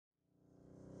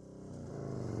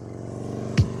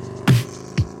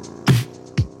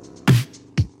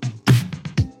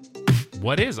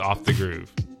What is off the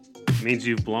groove? It means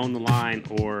you've blown the line,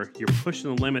 or you're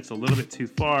pushing the limits a little bit too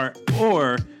far,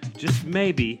 or just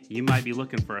maybe you might be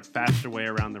looking for a faster way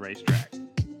around the racetrack.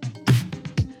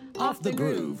 Off the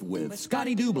Groove with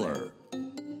Scotty Dubler.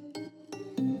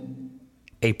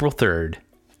 April 3rd,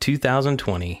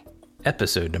 2020,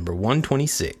 episode number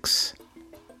 126.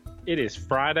 It is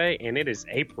Friday, and it is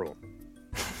April.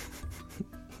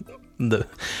 The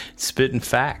spitting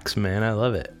facts, man. I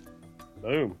love it.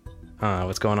 Boom.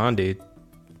 What's going on, dude?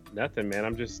 Nothing, man.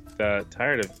 I'm just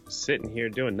tired of sitting here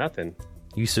doing nothing.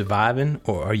 You surviving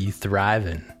or are you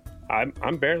thriving?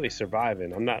 I'm barely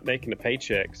surviving. I'm not making a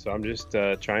paycheck, so I'm just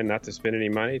trying not to spend any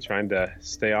money, trying to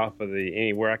stay off of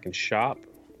anywhere I can shop,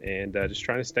 and just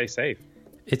trying to stay safe.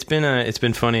 It's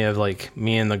been funny of like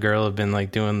me and the girl have been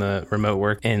like doing the remote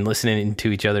work and listening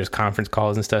to each other's conference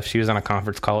calls and stuff. She was on a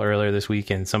conference call earlier this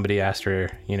week and somebody asked her,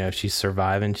 if she's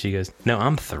surviving. She goes, "No,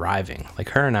 I'm thriving." Like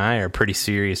her and I are pretty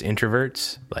serious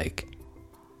introverts. Like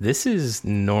this is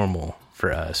normal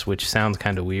for us, which sounds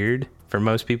kind of weird for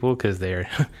most people because they're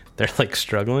like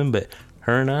struggling. But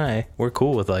her and I, we're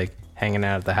cool with like hanging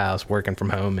out at the house, working from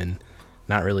home, and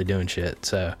not really doing shit.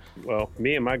 So, well,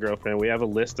 me and my girlfriend, we have a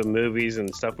list of movies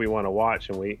and stuff we want to watch,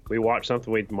 and we watch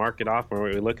something, we mark it off, and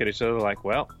we look at each other like,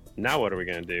 well, now what are we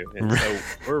going to do? And so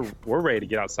we're ready to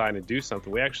get outside and do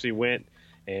something. We actually went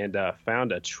and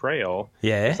found a trail.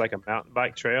 Yeah, it's like a mountain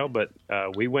bike trail, but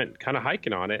we went kind of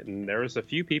hiking on it, and there was a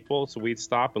few people, so we'd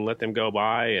stop and let them go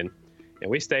by, and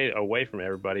we stayed away from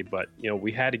everybody, but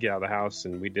we had to get out of the house,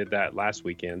 and we did that last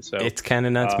weekend. So it's kind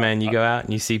of nuts, man. You go out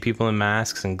and you see people in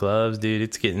masks and gloves, dude.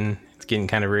 It's getting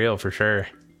kind of real for sure.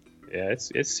 Yeah,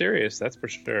 it's serious, that's for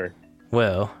sure.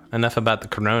 Well, enough about the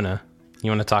corona.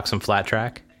 You want to talk some flat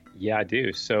track? Yeah, I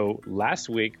do. So last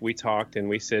week we talked and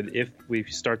we said if we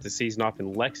start the season off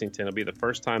in Lexington, it'll be the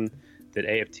first time that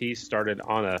AFT started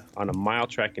on a mile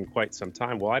track in quite some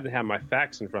time. Well, I didn't have my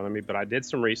facts in front of me, but I did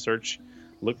some research.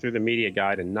 Looked through the media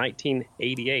guide, and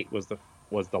 1988 was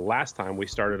the last time we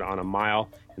started on a mile,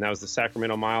 and that was the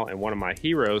Sacramento Mile, and one of my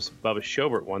heroes, Bubba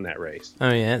Schobert, won that race. Oh,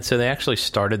 yeah? So they actually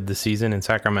started the season in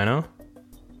Sacramento?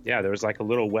 Yeah, there was like a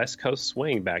little West Coast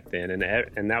swing back then,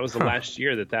 and that was the last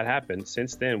year that happened.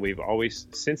 Since then, we've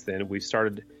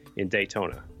started in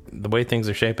Daytona. The way things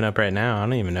are shaping up right now, I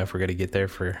don't even know if we're going to get there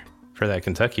for that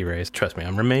Kentucky race. Trust me,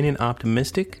 I'm remaining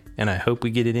optimistic, and I hope we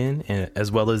get it in, and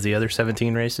as well as the other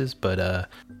 17 races. But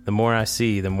the more I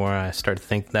see, the more I start to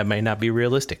think that may not be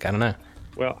realistic. I don't know.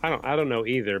 Well, I don't know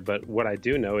either, but what I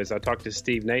do know is I talked to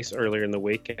Steve Nace earlier in the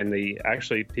week, and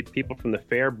people from the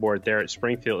fair board there at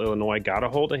Springfield, Illinois, got a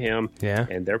hold of him. Yeah.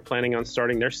 And they're planning on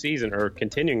starting their season, or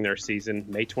continuing their season,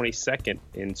 May 22nd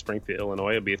in Springfield,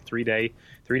 Illinois. It'll be a three-day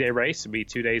race. It'll be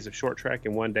 2 days of short track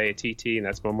and 1 day of TT, and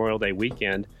that's Memorial Day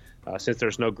weekend. Since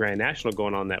there's no Grand National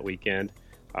going on that weekend,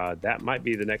 that might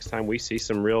be the next time we see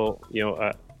some real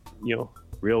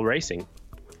racing.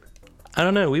 I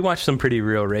don't know. We watched some pretty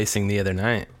real racing the other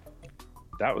night.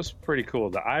 That was pretty cool.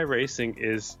 The iRacing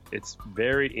it's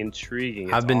very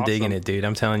intriguing. I've been digging it, dude.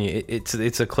 I'm telling you, it's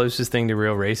the closest thing to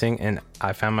real racing, and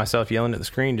I found myself yelling at the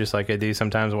screen just like I do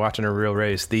sometimes watching a real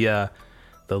race. The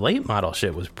late model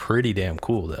shit was pretty damn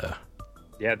cool, though.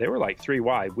 Yeah, they were like 3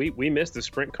 wide. We missed the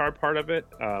sprint car part of it,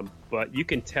 but you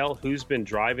can tell who's been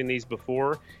driving these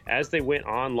before. As they went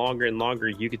on longer and longer,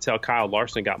 you could tell Kyle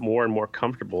Larson got more and more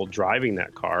comfortable driving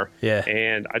that car. Yeah.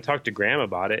 And I talked to Graham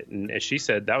about it, and she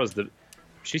said Pa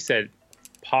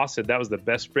said that was the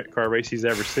best sprint car race he's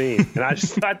ever seen. And I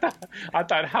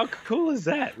thought, how cool is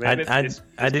that, man? I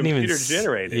didn't even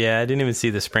generated. Yeah, I didn't even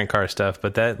see the sprint car stuff,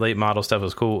 but that late model stuff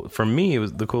was cool. For me, it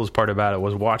was the coolest part about it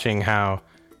was watching how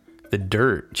the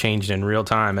dirt changed in real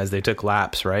time as they took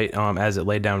laps, right? As it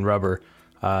laid down rubber.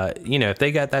 If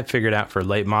they got that figured out for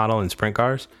late model and sprint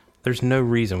cars, there's no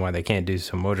reason why they can't do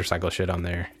some motorcycle shit on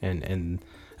there. And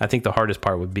I think the hardest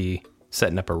part would be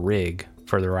setting up a rig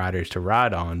for the riders to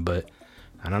ride on. But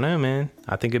I don't know, man.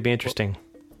 I think it'd be interesting.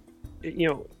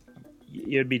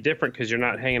 It'd be different because you're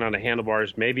not hanging on the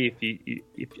handlebars. Maybe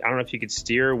if I don't know if you could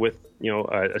steer with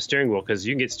a steering wheel, because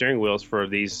you can get steering wheels for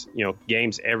these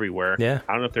games everywhere. Yeah.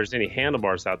 I don't know if there's any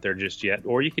handlebars out there just yet,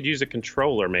 or you could use a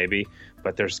controller maybe,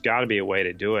 but there's got to be a way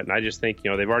to do it. And I just think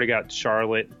they've already got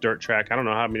Charlotte dirt track. I don't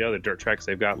know how many other dirt tracks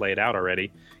they've got laid out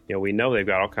already. We know they've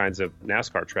got all kinds of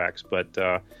NASCAR tracks, but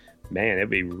man, it'd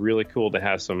be really cool to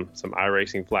have some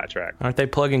iRacing flat track. Aren't they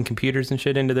plugging computers and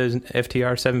shit into those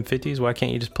FTR 750s? Why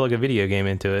can't you just plug a video game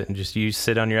into it and just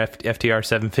sit on your FTR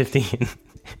 750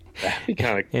 That'd be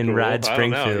kind of and cool. ride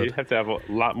Springfield? I don't know. You'd have to have a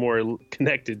lot more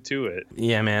connected to it.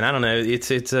 Yeah, man. I don't know.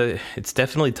 It's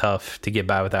definitely tough to get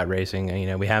by without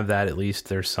racing. We have that, at least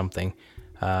there's something.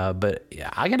 But yeah,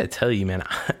 I got to tell you, man,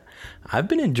 I've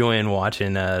been enjoying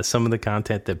watching some of the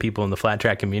content that people in the flat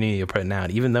track community are putting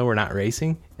out. Even though we're not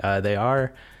racing, there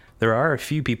are a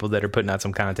few people that are putting out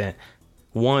some content.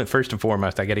 One, first and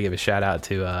foremost, I got to give a shout out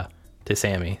to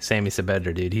Sammy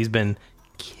Sabedra, dude. He's been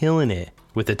killing it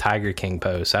with the Tiger King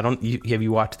posts. Have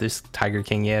you watched this Tiger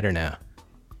King yet or no?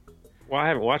 Well, I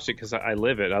haven't watched it because I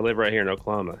live it. I live right here in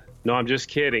Oklahoma. No, I'm just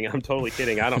kidding. I'm totally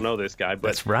kidding. I don't know this guy, but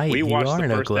that's right. We watched the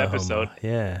first Oklahoma. episode.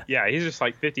 Yeah, he's just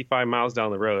like 55 miles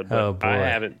down the road. But oh boy, I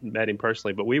haven't met him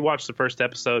personally. But we watched the first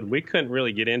episode. We couldn't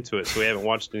really get into it, so we haven't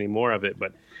watched any more of it.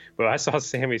 But I saw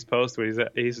Sammy's post where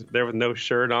he's there with no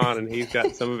shirt on and he's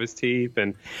got some of his teeth,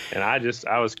 and I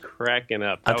was cracking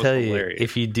up. That I'll tell hilarious. You,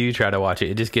 if you do try to watch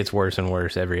it just gets worse and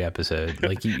worse every episode.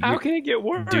 Like, how can it get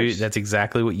worse? Dude, that's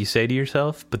exactly what you say to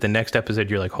yourself. But the next episode,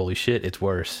 you're like, holy shit, it's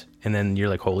worse. And then you're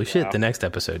like, holy shit, the next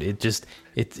episode, it just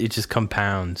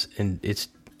compounds, and it's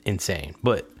insane.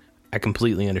 But I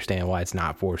completely understand why it's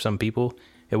not for some people.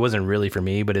 It wasn't really for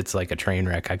me, but it's like a train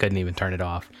wreck. I couldn't even turn it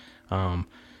off.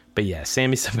 But yeah,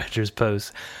 Sammy Sabedra's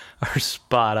posts are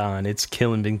spot on. It's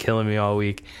been killing me all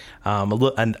week.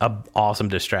 An awesome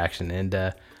distraction. And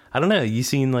I don't know, you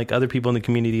seen like other people in the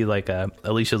community like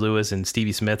Alicia Lewis and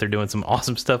Stevie Smith are doing some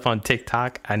awesome stuff on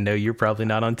TikTok. I know you're probably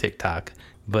not on TikTok,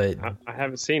 but I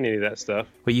haven't seen any of that stuff.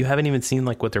 But you haven't even seen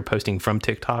like what they're posting from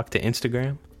TikTok to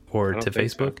Instagram or to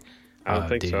Facebook? So. I don't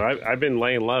think so. I've been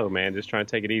laying low, man, just trying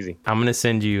to take it easy. I'm gonna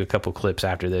send you a couple clips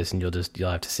after this, and you'll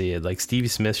have to see it. Like Stevie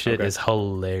Smith shit is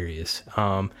hilarious.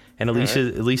 And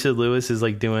Alicia Lewis is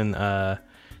like doing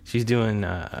she's doing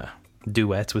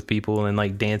duets with people and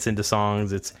like dancing to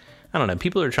songs. I don't know.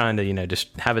 People are trying to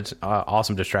just have an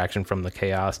awesome distraction from the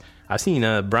chaos. I've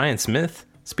seen Bryan Smith.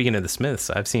 Speaking of the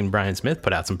Smiths, I've seen Bryan Smith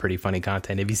put out some pretty funny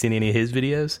content. Have you seen any of his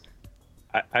videos?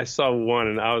 I saw one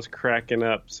and I was cracking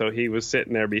up. So he was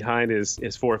sitting there behind his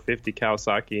 450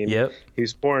 Kawasaki, and he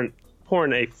was pouring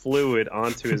a fluid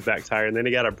onto his back tire, and then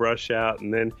he got a brush out,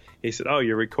 and then he said, "Oh,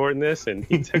 you're recording this?" And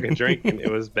he took a drink, and it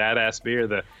was badass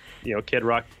beer. Kid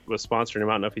Rock was sponsoring him.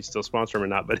 I don't know if he's still sponsoring him or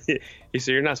not, but he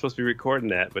said, "You're not supposed to be recording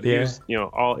that." But he was,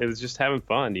 it was just having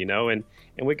fun,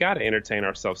 and we got to entertain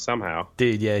ourselves somehow.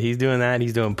 Dude, yeah, he's doing that.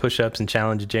 He's doing push-ups and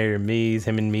challenge Jerry and Mees.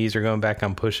 Him and Mees are going back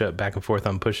and forth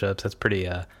on push-ups. That's pretty,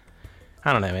 I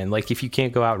don't know, man. Like, if you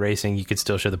can't go out racing, you could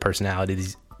still show the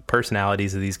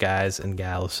personalities of these guys and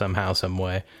gals somehow, some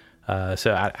way.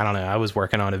 So I don't know. I was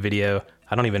working on a video.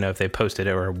 I don't even know if they posted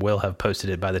it or will have posted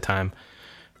it by the time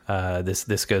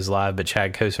this goes live, but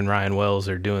Chad Coase and Ryan Wells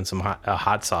are doing a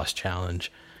hot sauce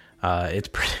challenge. It's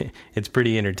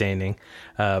pretty entertaining.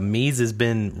 Mees has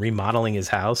been remodeling his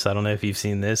house. I don't know if you've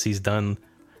seen this.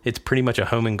 It's pretty much a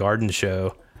home and garden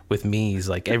show with Mees.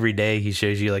 Like every day he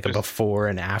shows you like a before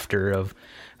and after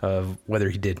of whether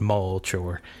he did mulch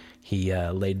or he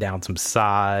laid down some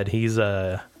sod.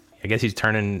 I guess he's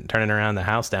turning around the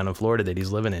house down in Florida that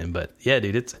he's living in. But yeah,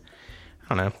 dude,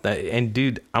 I don't know. And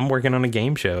dude, I'm working on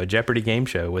a Jeopardy game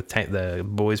show with the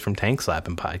boys from Tank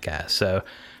Slapping podcast. So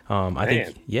I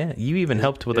think, you even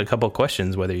helped with a couple of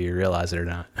questions, whether you realize it or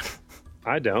not.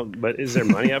 I don't, but is there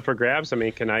money up for grabs? I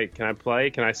mean, can I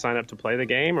play? Can I sign up to play the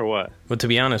game or what? Well, to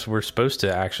be honest, we're supposed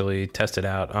to actually test it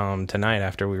out tonight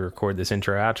after we record this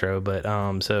intro outro. But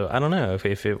so I don't know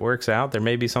if it works out. There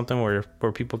may be something where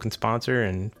people can sponsor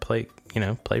and play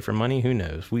for money. Who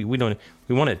knows? We want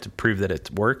it to prove that it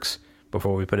works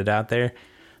before we put it out there.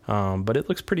 But it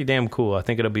looks pretty damn cool. I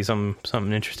think it'll be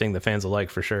something interesting the fans will like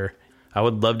for sure. I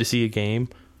would love to see a game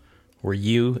where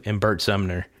you and Bert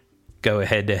Sumner go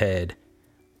head to head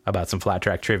about some flat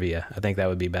track trivia. I think that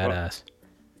would be badass.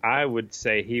 Well, I would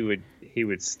say he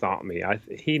would stomp me.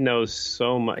 He knows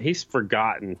so much. He's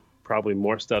forgotten probably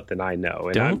more stuff than I know.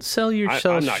 And Don't sell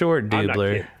yourself short,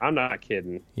 Dubler. I'm not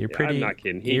kidding. I'm not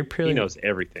kidding. He knows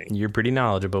everything. You're pretty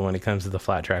knowledgeable when it comes to the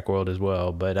flat track world as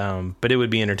well. But it would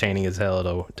be entertaining as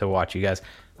hell to watch you guys.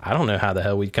 I don't know how the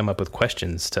hell we'd come up with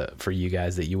questions for you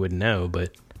guys that you wouldn't know,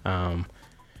 but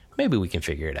maybe we can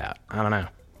figure it out. I don't know.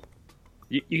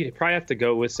 You probably have to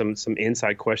go with some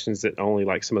inside questions that only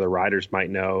like some of the riders might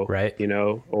know, right?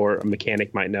 Or a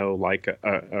mechanic might know, like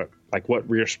like what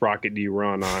rear sprocket do you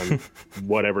run on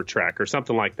whatever track or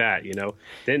something like that,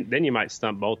 Then you might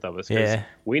stump both of us because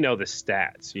we know the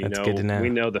stats, That's good to know. We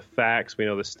know the facts, we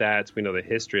know the stats, we know the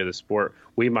history of the sport.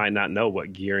 We might not know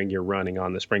what gearing you're running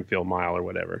on the Springfield Mile or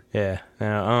whatever. Yeah.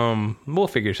 Now, we'll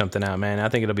figure something out, man. I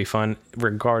think it'll be fun.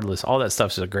 Regardless, all that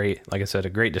stuff's like I said, a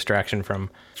great distraction from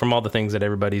all the things that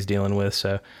everybody's dealing with.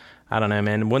 So I don't know,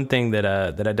 man. One thing that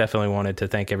I definitely wanted to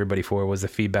thank everybody for was the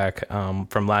feedback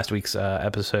from last week's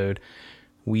episode.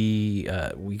 We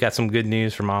got some good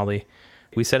news from Ollie.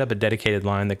 We set up a dedicated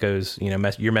line that goes,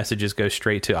 your messages go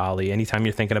straight to Ollie. Anytime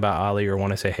you're thinking about Ollie or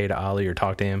want to say hey to Ollie or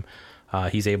talk to him,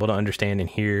 he's able to understand and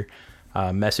hear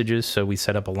messages. So we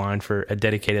set up a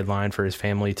dedicated line for his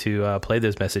family to play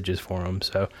those messages for him.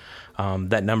 So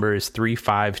that number is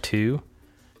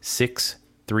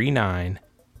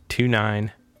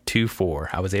 352-639-2924.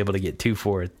 I was able to get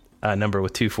 24, number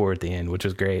with 24 at the end, which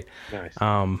was great. Nice.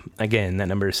 Again, that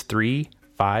number is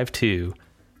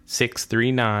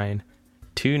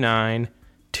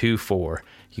 352-639-2924.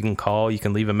 You can call, you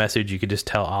can leave a message. You could just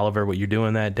tell Oliver what you're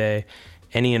doing that day.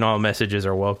 Any and all messages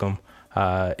are welcome.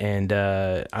 I don't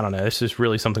know, it's just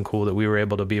really something cool that we were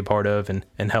able to be a part of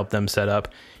and help them set up.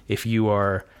 If you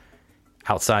are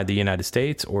outside the United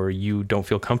States or you don't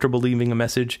feel comfortable leaving a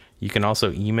message, you can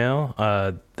also email.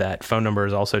 That phone number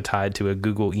is also tied to a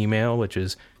Google email, which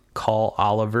is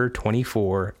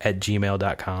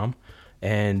calloliver24@gmail.com.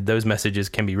 And those messages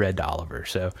can be read to Oliver.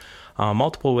 So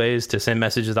multiple ways to send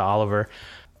messages to Oliver.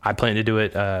 I plan to do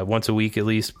it once a week at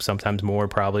least, sometimes more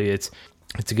probably. It's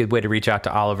a good way to reach out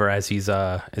to Oliver as he's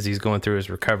going through his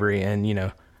recovery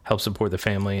and, help support the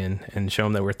family and show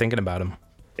him that we're thinking about him.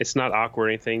 It's not awkward or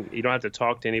anything. You don't have to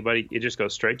talk to anybody. You just go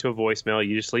straight to a voicemail.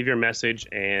 You just leave your message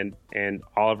and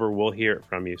Oliver will hear it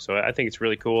from you. So I think it's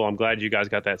really cool. I'm glad you guys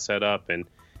got that set up, and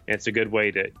it's a good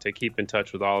way to keep in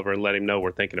touch with Oliver and let him know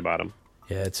we're thinking about him.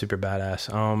 Yeah, it's super badass.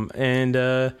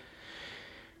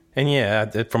 And yeah,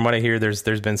 from what I hear, there's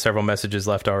been several messages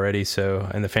left already. So,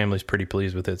 and the family's pretty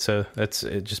pleased with it. So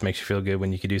it just makes you feel good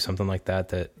when you can do something like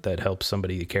that helps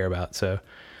somebody you care about. So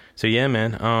yeah,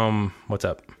 man. What's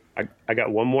up? I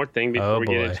got one more thing before we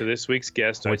get into this week's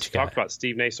guest. I talked about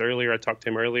Steve Nace earlier. I talked to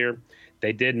him earlier.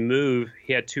 They did move.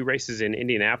 He had 2 races in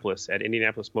Indianapolis at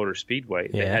Indianapolis Motor Speedway.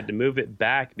 Yeah. They had to move it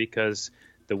back because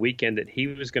the weekend that he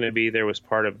was going to be there was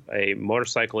part of a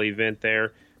motorcycle event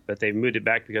there. But they moved it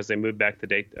back because they moved back the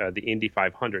date, the Indy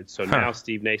 500. So now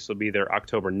Steve Nace will be there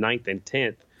October 9th and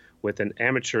 10th with an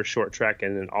amateur short track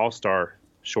and an all-star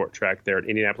short track there at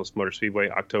Indianapolis Motor Speedway,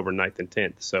 October 9th and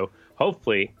 10th. So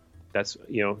hopefully that's,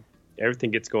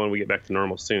 everything gets going. We get back to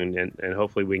normal soon, and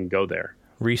hopefully we can go there.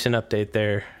 Recent update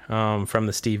there from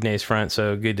the Steve Nace front.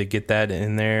 So good to get that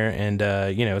in there. And,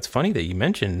 it's funny that you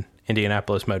mentioned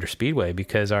Indianapolis Motor Speedway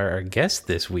because our guest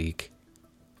this week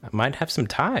might have some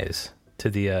ties to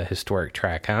the historic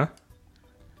track, huh?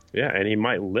 Yeah, and he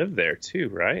might live there too,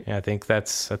 right? Yeah, I think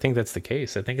that's the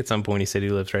case. I think at some point he said he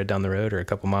lives right down the road or a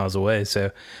couple miles away.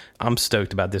 So I'm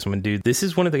stoked about this one, dude. This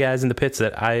is one of the guys in the pits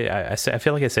that I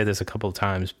feel like I say this a couple of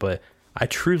times, but I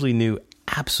truly knew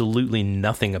absolutely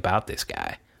nothing about this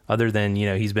guy other than,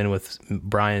 he's been with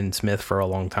Bryan Smith for a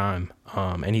long time.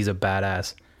 And he's a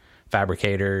badass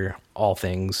fabricator, all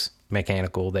things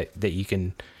mechanical that you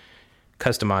can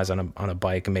customize on a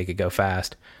bike and make it go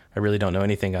fast. I really don't know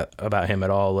anything about him at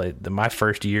all. My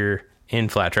first year in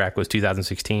flat track was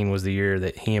 2016, was the year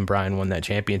that he and Bryan won that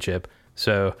championship.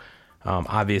 So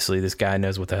obviously this guy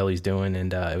knows what the hell he's doing,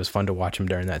 and it was fun to watch him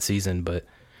during that season. But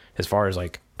as far as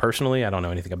personally, I don't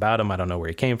know anything about him. I don't know where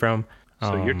he came from.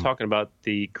 So you're talking about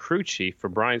the crew chief for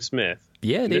Bryan Smith.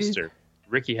 Yeah, dude. Mr.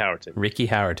 Ricky Howerton. Ricky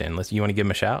Howerton. You want to give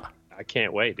him a shout? I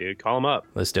can't wait, dude. Call him up.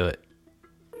 Let's do it.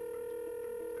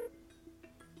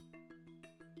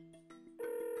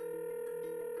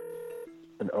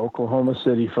 An Oklahoma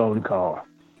City phone call.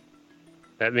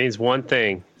 That means one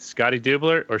thing: Scotty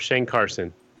Dubler or Shane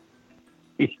Carson.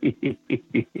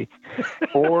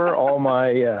 or all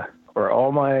my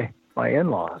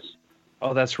in-laws.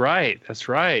 Oh, that's right. I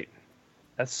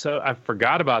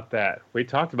forgot about that. We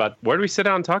talked about, where do we sit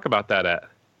down and talk about that at?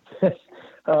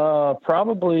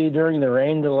 Probably during the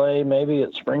rain delay, maybe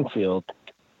at Springfield.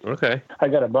 Okay. I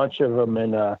got a bunch of them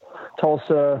in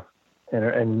Tulsa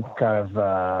and kind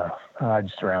of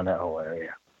just around that whole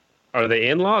area. Are they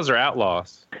in-laws or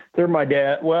outlaws? They're my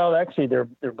dad. Well, actually, they're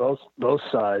both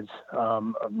sides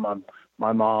of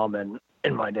my mom and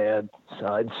my dad's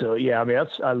side. So yeah, I mean,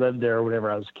 I lived there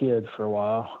whenever I was a kid for a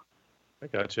while. I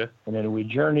gotcha. And then we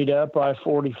journeyed up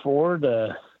I-44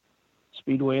 to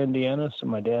Speedway, Indiana, so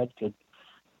my dad could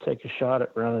take a shot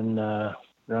at running the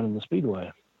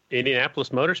Speedway.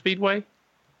 Indianapolis Motor Speedway?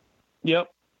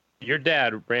 Yep. Your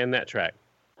dad ran that track.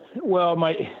 Well,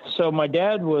 my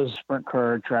dad was sprint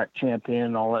car track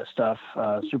champion, all that stuff,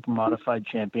 super modified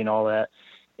champion, all that,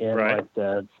 and right.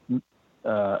 That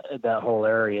whole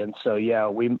area. And so, yeah,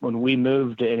 when we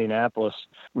moved to Indianapolis,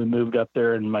 we moved up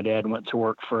there, and my dad went to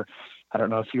work for, I don't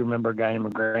know if you remember a guy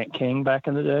named Grant King back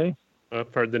in the day.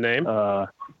 I've heard the name.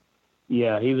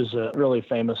 Yeah, he was a really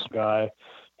famous guy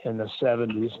in the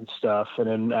 70s and stuff. And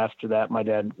then after that, my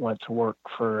dad went to work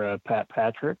for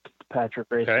Patrick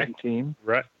Racing Team.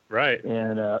 Right. Right.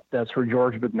 And that's where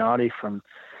George Bignotti from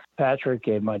Patrick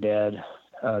gave my dad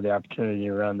the opportunity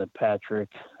to run the Patrick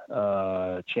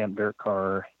Champ Dirt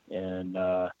Car, and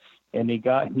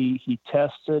he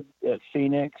tested at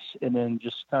Phoenix, and then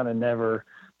just kind of never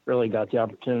really got the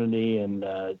opportunity, and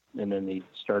then he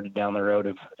started down the road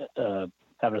of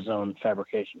having his own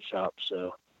fabrication shop.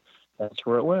 So that's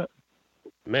where it went.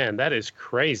 Man, that is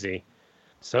crazy.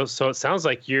 So it sounds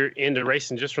like you're into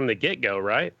racing just from the get-go,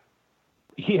 right?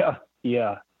 Yeah.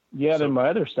 Then my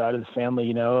other side of the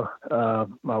family,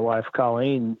 my wife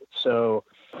Colleen. So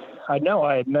I know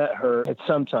I had met her at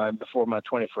some time before my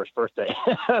 21st birthday,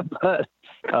 but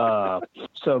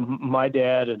so my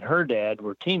dad and her dad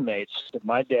were teammates.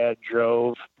 My dad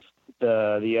drove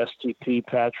the STP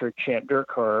Patrick Champ Dirt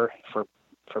Car for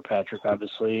Patrick,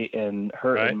 obviously, and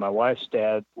my wife's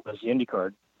dad was the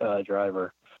IndyCar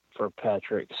driver for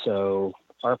Patrick. So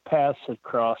our paths had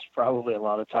crossed probably a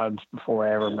lot of times before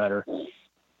I ever met her.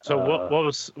 So what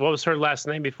was her last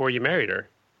name before you married her?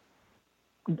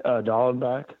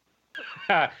 Dallenbach.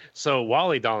 So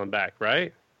Wally Dallenbach,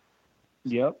 right?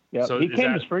 Yep. So he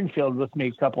came to Springfield with me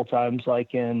a couple times,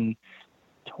 like in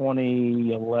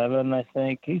 2011, I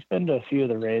think. He's been to a few of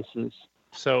the races.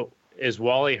 So is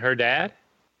Wally her dad?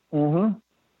 Mm-hmm.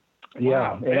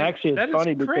 Yeah. Wow, and actually it's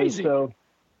funny because so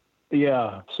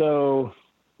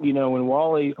when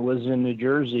Wally was in New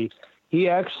Jersey, he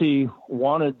actually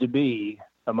wanted to be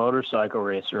a motorcycle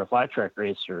racer, a flat track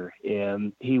racer.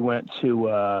 And he went to,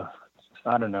 I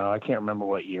don't know, I can't remember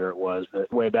what year it was,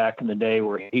 but way back in the day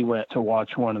where he went to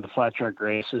watch one of the flat track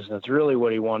races. That's really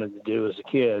what he wanted to do as a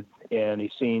kid. And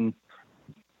he seen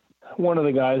one of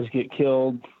the guys get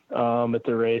killed at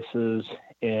the races.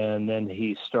 And then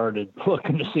he started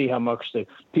looking to see how much the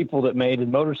people that made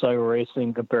in motorcycle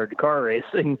racing compared to car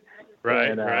racing.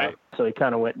 Right, right. So he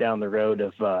kind of went down the road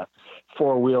of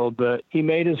four-wheel, but he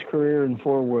made his career in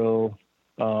four-wheel.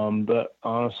 But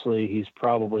honestly, he's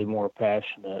probably more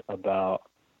passionate about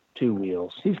two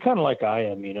wheels. He's kind of like I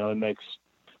am, he makes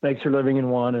your living in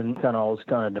one and kind of always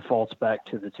kind of defaults back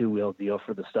to the two-wheel deal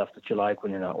for the stuff that you like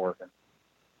when you're not working.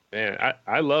 Man,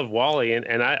 I love Wally,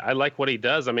 and I like what he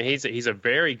does. I mean, he's a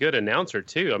very good announcer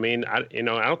too. I mean, I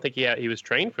don't think he was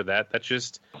trained for that. That's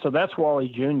just that's Wally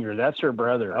Jr. That's her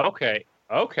brother. Okay.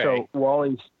 So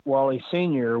Wally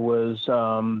Sr. was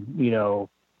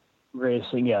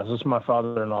racing. Yeah, this is my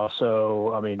father-in-law.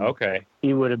 So I mean,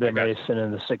 he would have been racing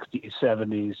in the 60s,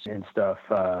 70s, and stuff.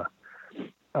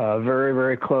 Very,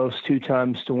 very close. 2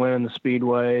 times to win in the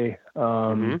Speedway.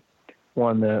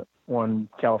 Won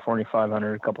California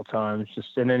 500 a couple times.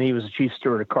 And then he was a chief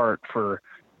steward of kart for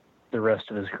the rest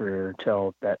of his career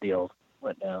until that deal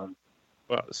went down.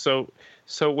 Well, so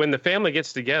when the family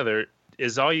gets together,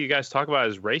 is all you guys talk about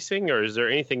is racing, or is there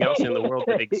anything else in the world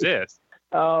that exists?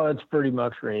 Oh, it's pretty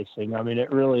much racing. I mean, it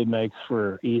really makes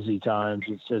for easy times.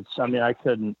 I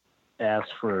couldn't ask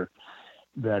for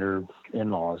better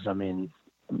in-laws. I mean,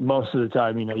 most of the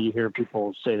time, you hear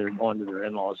people say they're going to their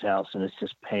in-laws' house and it's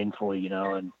just painful,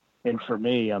 and for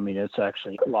me, I mean, it's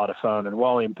actually a lot of fun. And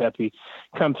Wally and Peppy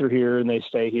come through here and they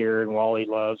stay here, and Wally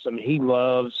he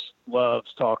loves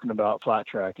talking about flat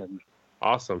tracking.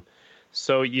 Awesome.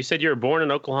 So you said you were born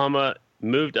in Oklahoma,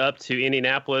 moved up to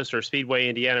Indianapolis or Speedway,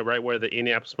 Indiana, right where the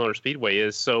Indianapolis Motor Speedway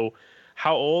is. So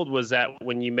how old was that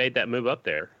when you made that move up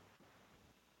there?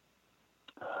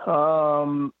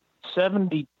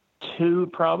 72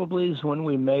 probably is when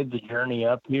we made the journey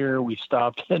up here. We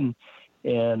stopped in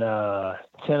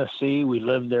Tennessee. We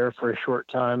lived there for a short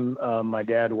time. My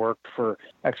dad worked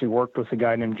with a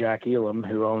guy named Jack Elam,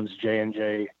 who owns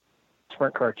J&J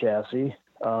Sprint Car Chassis.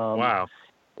 Wow.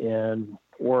 And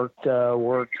worked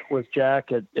with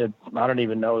Jack at I don't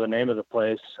even know the name of the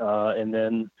place. And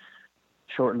then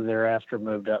shortly thereafter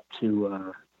moved up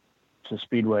to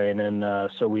Speedway. And then,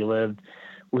 so we lived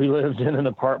in an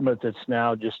apartment that's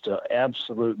now just an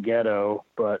absolute ghetto.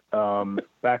 But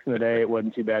back in the day, it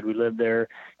wasn't too bad. We lived there.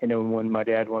 And then when my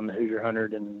dad won the Hoosier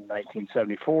 100 in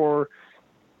 1974,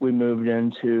 we moved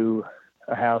into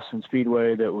a house in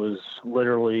Speedway that was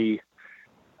literally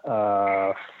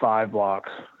 5 blocks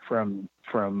from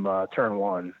turn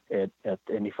one at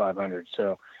the Indy 500.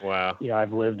 So, wow.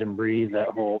 I've lived and breathed that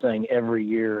whole thing every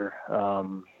year,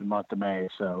 the month of May.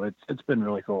 So it's been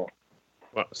really cool.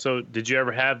 Well, so did you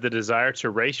ever have the desire to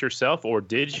race yourself, or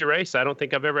did you race? I don't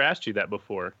think I've ever asked you that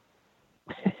before.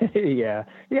 Yeah,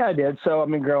 I did. So, I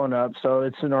mean, growing up, so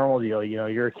it's a normal deal.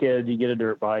 You're a kid, you get a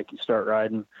dirt bike, you start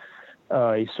riding,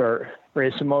 you start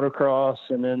racing motocross,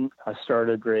 and then I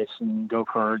started racing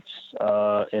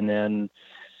go-karts. And then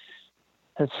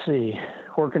let's see,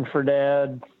 working for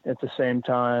Dad at the same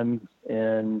time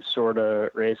and sort of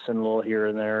racing a little here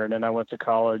and there. And then I went to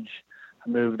college. I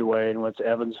moved away and went to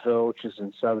Evansville, which is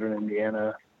in southern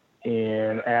Indiana.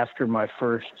 And after my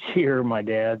first year, my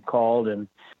dad called and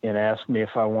asked me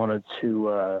if I wanted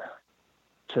to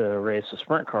race a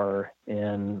sprint car.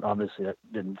 And obviously that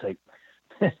didn't take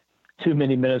too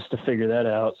many minutes to figure that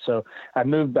out. So I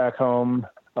moved back home,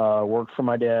 worked for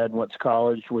my dad, went to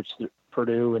college, which is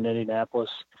Purdue in Indianapolis.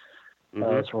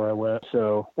 That's where I went.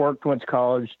 So went to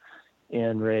college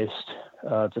and raced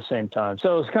at the same time.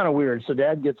 So it was kind of weird. So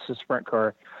Dad gets a sprint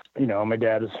car. You know, my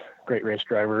dad is a great race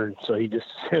driver, so he just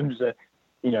assumes that,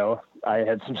 you know, I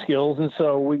had some skills. And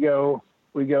so we go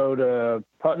to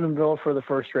Putnamville for the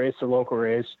first race, a local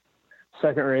race.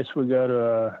 Second race, we go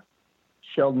to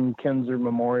Sheldon Kinzer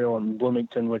Memorial in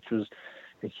Bloomington, which was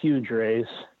a huge race.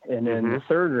 And then the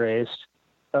third race,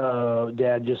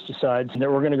 Dad just decides that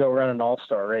we're going to go run an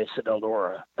all-star race at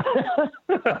Eldora.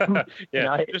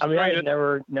 Yeah. I had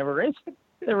never raced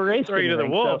Throw you to the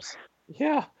wolves. So,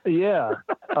 yeah. Yeah.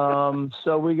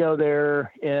 So we go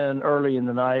there and early in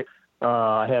the night,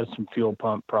 I had some fuel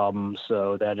pump problems.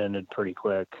 So that ended pretty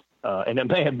quick. And it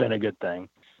may have been a good thing.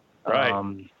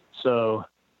 Right. So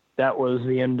that was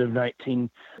the end of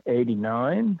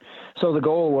 1989. So the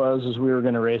goal was we were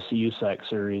going to race the USAC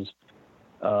series.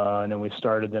 And then we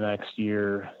started the next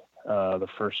year, the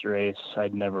first race.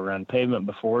 I'd never run pavement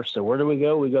before. So where do we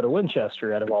go? We go to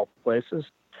Winchester, out of all places,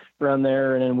 run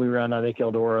there. And then we run, I think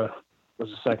Eldora was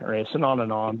the second race, and on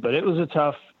and on. But it was a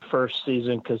tough first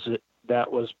season because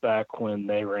that was back when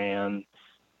they ran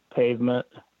pavement,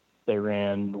 they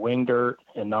ran wing dirt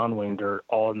and non-wing dirt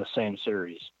all in the same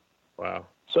series. Wow.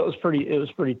 So it was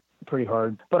pretty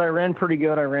hard, but I ran pretty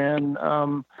good. I ran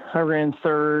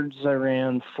thirds, I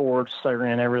ran fourths, I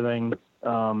ran everything,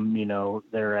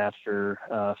 thereafter,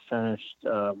 finished,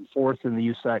 fourth in the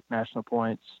USAC national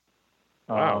points.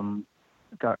 Wow.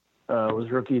 Was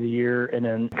rookie of the year, and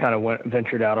then kind of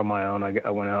ventured out on my own. I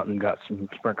went out and got some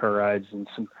sprint car rides and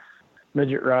some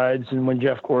midget rides. And when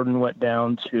Jeff Gordon went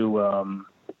down to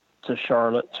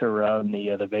Charlotte to run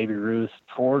the Baby Ruth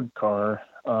Ford car,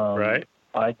 right.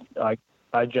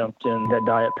 I jumped in that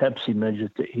Diet Pepsi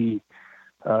midget that he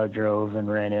drove and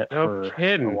ran it for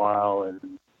a while.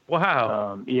 And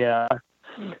wow. Yeah.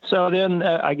 So then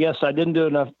I guess I didn't do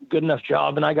good enough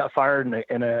job, and I got fired.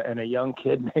 And a young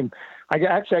kid named I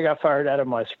got fired out of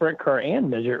my sprint car and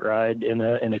midget ride. And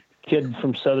a kid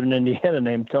from Southern Indiana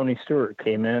named Tony Stewart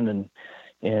came in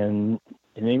and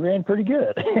he ran pretty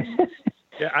good.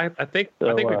 Yeah, I think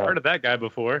we've heard of that guy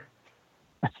before.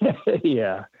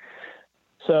 Yeah.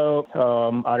 So,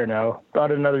 I don't know,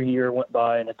 about another year went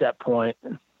by. And at that point,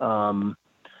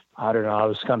 I don't know, I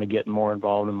was kind of getting more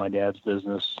involved in my dad's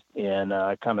business, and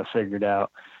I kind of figured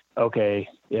out, okay,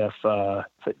 if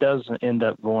it doesn't end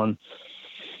up going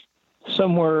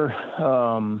somewhere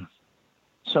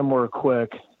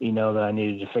quick, that I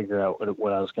needed to figure out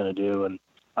what I was going to do. And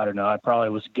I don't know, I probably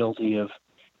was guilty of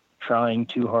trying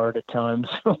too hard at times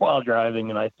while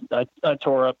driving. And I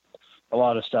tore up a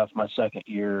lot of stuff my second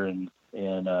year. And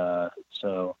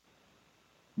so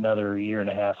another year and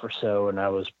a half or so, and I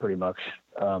was pretty much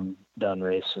done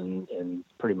racing and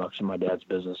pretty much in my dad's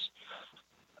business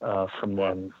from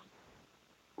then.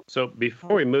 So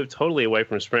before we move totally away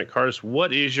from sprint cars,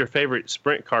 what is your favorite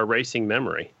sprint car racing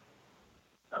memory?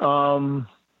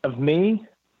 Of me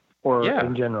or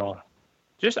in general?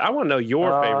 Just, I want to know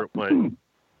your favorite one.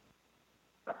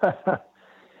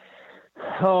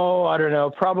 Oh, I don't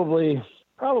know. Probably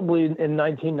in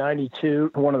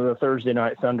 1992, one of the Thursday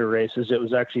Night Thunder races. It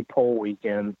was actually pole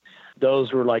weekend.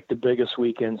 Those were like the biggest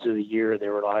weekends of the year. They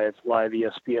were live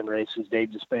ESPN races. Dave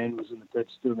Despain was in the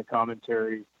pits doing the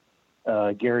commentary.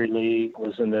 Gary Lee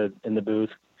was in the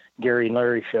booth. Gary and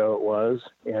Larry show it was,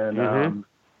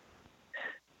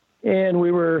 and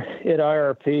we were at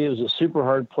IRP. It was a super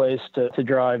hard place to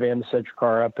drive and to set your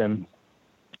car up, and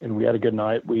we had a good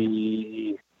night.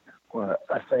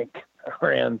 I think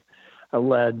I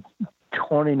led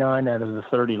 29 out of the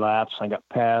 30 laps. I got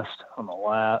passed on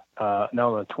the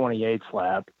 28th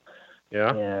lap.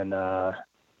 Yeah. And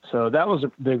so that was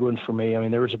a big one for me. I mean,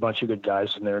 there was a bunch of good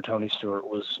guys in there. Tony Stewart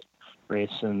was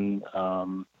racing.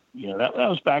 That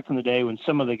was back in the day when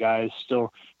some of the guys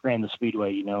still ran the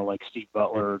speedway, like Steve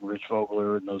Butler and Rich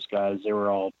Vogler and those guys. They were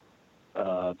all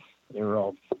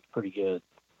pretty good.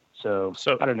 So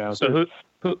I don't know. So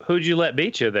who'd you let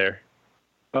beat you there?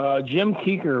 Jim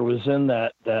Keeker was in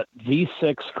that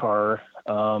V6 car.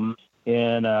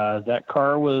 And that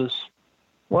car was,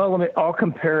 I'll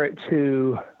compare it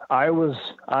to, I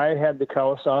had the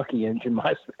Kawasaki engine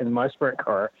in my sprint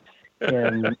car,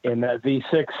 and that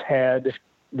V6 had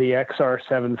the XR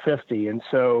 750. And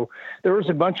so there was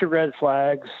a bunch of red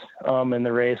flags in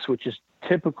the race, which is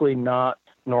typically not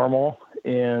normal.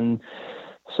 And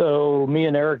so me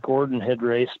and Eric Gordon had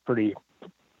raced pretty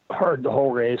hard the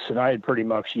whole race, and I had pretty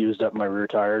much used up my rear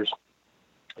tires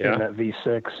in that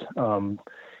V6.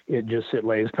 It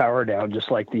lays power down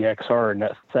just like the XR, and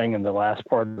that thing in the last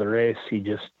part of the race,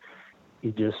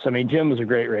 I mean, Jim was a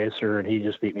great racer and he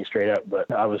just beat me straight up, but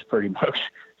I was pretty much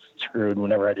screwed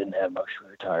whenever I didn't have much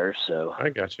rear tires. So I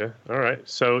gotcha. All right.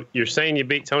 So you're saying you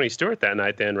beat Tony Stewart that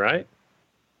night then, right?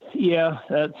 Yeah,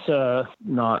 that's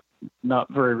not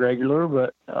very regular,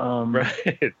 but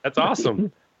right. That's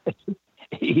awesome.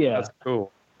 Yeah. That's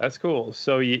cool. That's cool.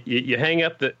 So you hang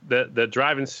up the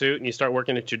driving suit and you start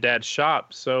working at your dad's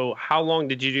shop. So how long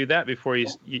did you do that before you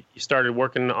started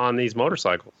working on these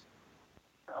motorcycles?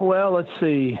 Well, let's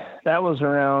see. That was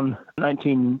around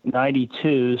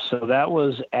 1992, so that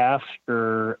was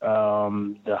after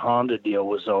the Honda deal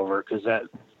was over, because that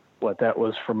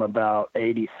was from about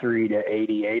 83 to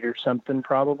 88 or something,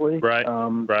 probably. Right.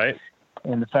 Right.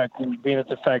 And the fact that being at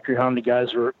the factory, Honda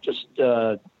guys were just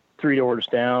 3 doors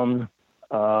down.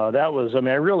 That was, I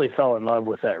really fell in love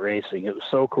with that racing. It was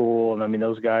so cool. And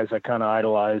those guys I kind of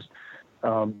idolized,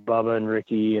 Bubba and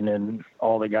Ricky, and then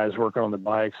all the guys working on the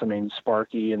bikes.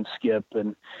 Sparky and Skip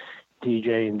and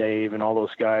TJ and Dave and all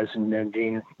those guys, and then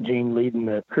Gene leading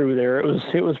the crew there.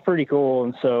 It was pretty cool.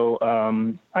 And so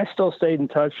I still stayed in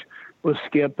touch with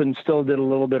Skip and still did a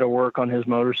little bit of work on his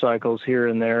motorcycles here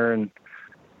and there. And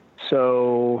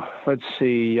so let's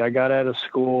see, I got out of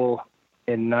school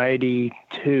in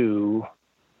 92.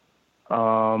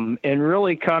 And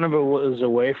really kind of was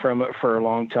away from it for a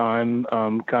long time.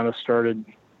 Kind of started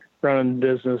running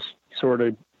business, sort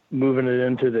of moving it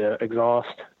into the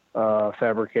exhaust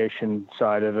fabrication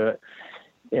side of it.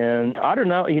 And I don't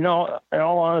know, in all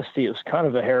honesty, it was kind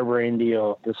of a harebrained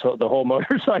deal. The whole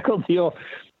motorcycle deal.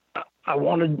 I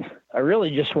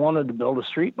really just wanted to build a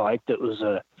street bike that was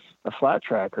a flat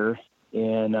tracker.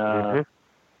 And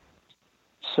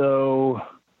so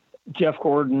Jeff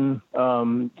Gordon,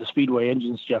 the Speedway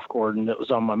Engines Jeff Gordon, that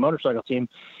was on my motorcycle team,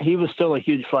 he was still a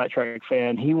huge flat track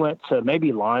fan. He went to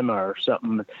maybe Lima or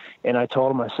something, and I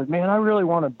told him, I said, man, I really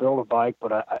want to build a bike,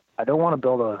 but I don't want to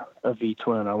build a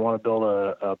V-twin. I want to build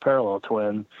a parallel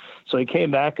twin. So he came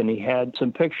back and he had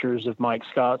some pictures of Mike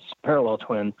Scott's parallel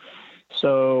twin.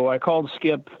 So I called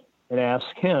Skip and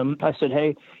asked him, I said,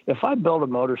 hey, if I build a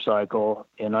motorcycle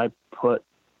and I put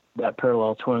that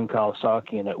parallel twin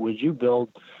Kawasaki in it, would you build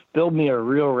me a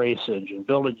real race engine,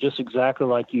 build it just exactly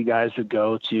like you guys would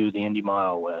go to the Indy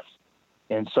Mile with?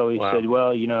 And so he said,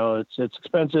 well, it's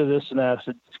expensive, this and that. I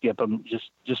said, Skip,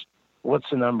 just what's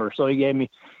the number? So he gave me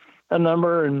a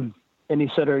number, and he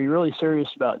said, are you really serious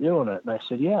about doing it? And I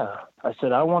said, yeah. I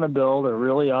said, I want to build a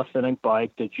really authentic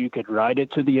bike that you could ride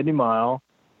it to the Indy Mile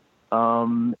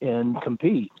and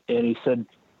compete. And he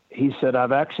said,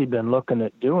 I've actually been looking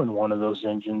at doing one of those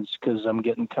engines because I'm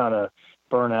getting kind of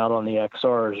burnt out on the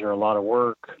XRs. They're a lot of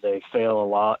work. They fail a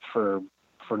lot for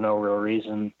no real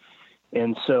reason.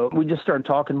 And so we just started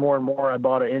talking more and more. I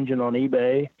bought an engine on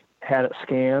eBay, had it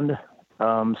scanned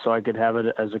so I could have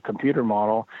it as a computer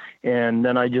model. And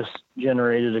then I just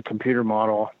generated a computer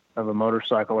model of a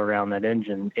motorcycle around that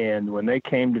engine. And when they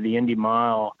came to the Indy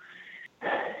Mile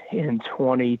in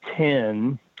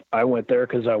 2010, I went there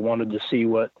because I wanted to see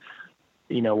what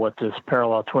this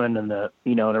parallel twin and the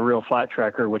real flat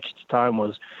tracker, which at the time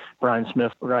was Bryan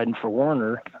Smith riding for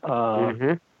Warner.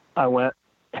 I went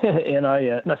and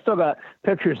I still got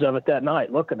pictures of it that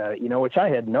night looking at it, which I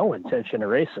had no intention of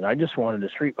racing. I just wanted a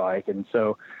street bike. And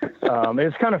so it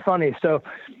was kind of funny. So,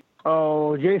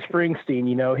 Jay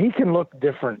Springsteen, he can look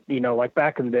different, like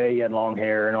back in the day, he had long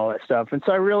hair and all that stuff. And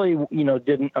so I really,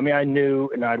 I knew,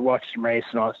 and I'd watched him race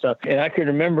and all that stuff. And I can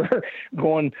remember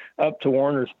going up to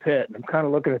Warner's pit, and I'm kind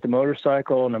of looking at the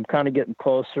motorcycle, and I'm kind of getting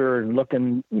closer and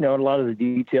looking, at a lot of the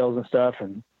details and stuff.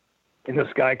 And this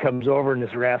guy comes over in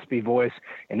this raspy voice,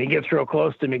 and he gets real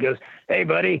close to me. He goes, hey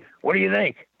buddy, what do you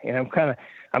think? And I'm kind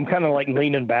of like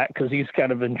leaning back because he's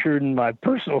kind of intruding my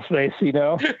personal space,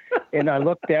 and I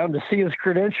look down to see his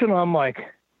credential. I'm like,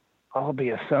 I'll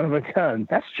be a son of a gun.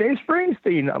 That's Jay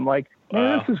Springsteen. I'm like,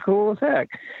 man, This is cool as heck.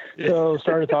 So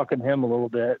started talking to him a little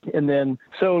bit. And then,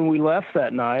 so when we left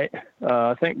that night,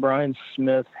 I think Bryan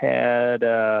Smith had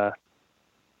a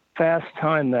fast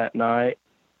time that night.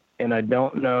 And I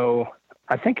don't know,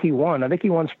 I think he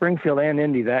won Springfield and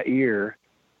Indy that year.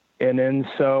 And then,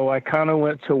 so I kind of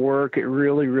went to work at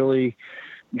really, really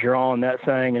drawing that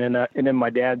thing. And then my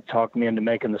dad talked me into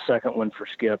making the second one for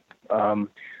Skip.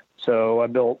 So I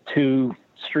built 2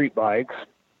 street bikes,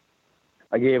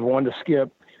 I gave one to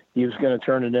Skip. He was going to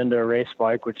turn it into a race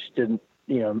bike, which didn't,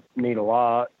 need a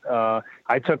lot.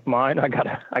 I took mine. I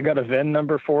got a VIN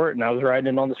number for it, and I was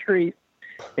riding it on the street.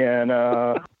 And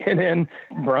then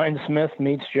Bryan Smith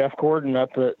meets Jeff Gordon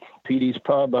up at PD's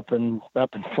Pub up in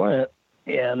Flint,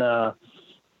 and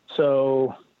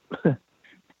so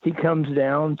he comes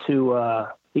down to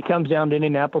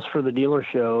Indianapolis for the dealer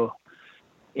show,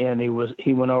 and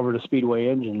he went over to Speedway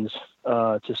Engines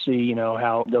to see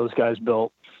how those guys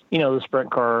built the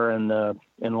sprint car and a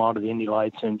lot of the Indy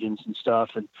Lights engines and stuff.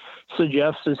 And so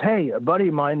Jeff says, "Hey, a buddy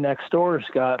of mine next door's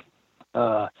got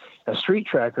a street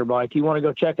tracker bike. You want to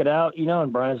go check it out?"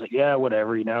 And Brian's like, "Yeah,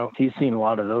 whatever." He's seen a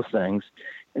lot of those things.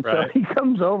 And right. So he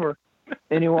comes over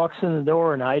and he walks in the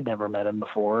door, and I'd never met him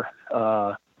before.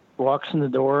 Walks in the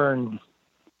door and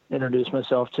introduced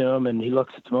myself to him, and he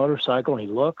looks at the motorcycle and he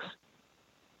looks.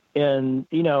 And,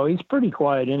 he's pretty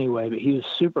quiet anyway, but he was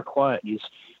super quiet. He's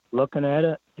looking at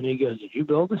it, and he goes, "Did you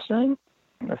build this thing?"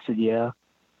 I said, "Yeah."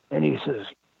 And he says,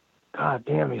 "God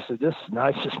damn," he said, "this is the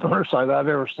nicest motorcycle I've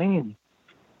ever seen."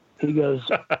 He goes,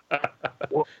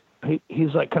 well,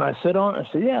 he's like, "Can I sit on it?"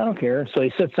 I said, "Yeah, I don't care." So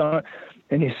he sits on it,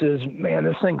 and he says, "Man,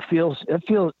 this thing feels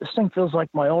like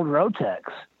my old Rotex."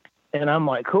 And I'm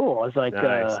like, "Cool." I was like,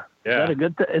 nice.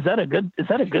 Is that a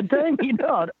good thing?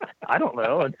 I don't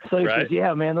know. And so he right. says,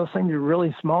 "Yeah, man, those things are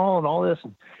really small and all this."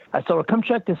 And I said, "Well, come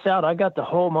check this out. I got the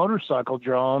whole motorcycle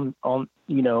drawn on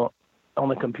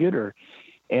the computer."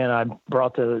 And I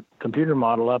brought the computer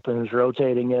model up and was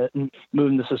rotating it and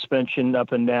moving the suspension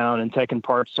up and down and taking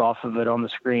parts off of it on the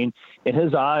screen. And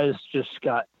his eyes just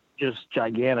got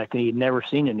gigantic, and he'd never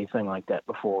seen anything like that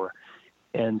before.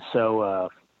 And so,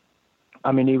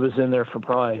 he was in there for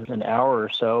probably an hour or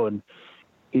so, and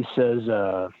he says,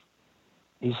 "Oh,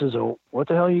 what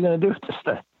the hell are you going to do with this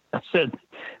thing?" I said,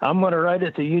 "I'm going to ride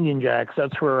it to Union Jacks.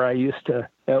 That's where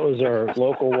that was our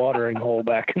local watering hole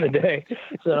back in the day."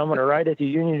 I said, "I'm going to ride it to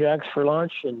Union Jacks for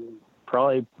lunch and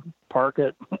probably park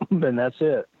it, and that's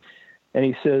it." And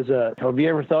he says, "Have you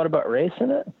ever thought about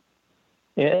racing it?"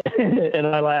 And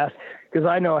I laughed because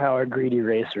I know how a greedy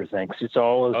racer thinks. It's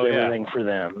always everything for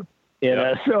them.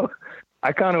 So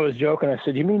I kind of was joking. I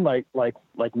said, "You mean like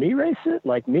me race it?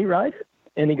 Like me ride it?"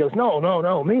 And he goes,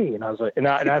 No, me." And I was like, and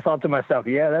I thought to myself,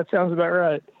 "Yeah, that sounds about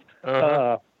right."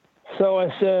 Uh-huh. So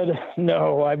I said,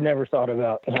 "No, I've never thought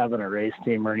about having a race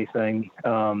team or anything."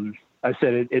 I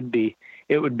said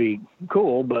it would be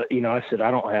cool, but I said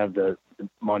I don't have the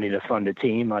money to fund a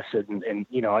team. I said, and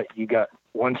you got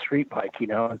one street bike,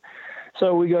 And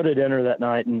so we go to dinner that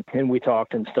night, and we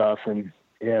talked and stuff, and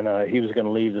he was going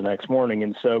to leave the next morning.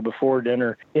 And so before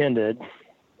dinner ended,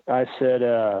 I said,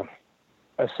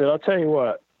 "I'll tell you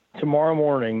what, tomorrow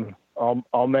morning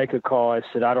I'll make a call." I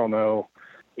said, "I don't know,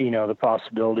 the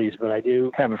possibilities, but I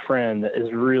do have a friend that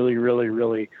is really, really,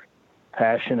 really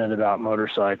passionate about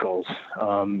motorcycles.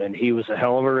 And he was a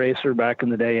hell of a racer back in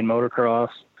the day in motocross,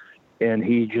 and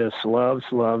he just loves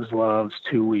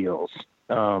two wheels."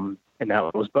 And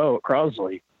that was Bo at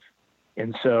Crosley.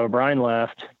 And so Brian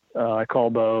left. I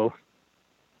called Bo,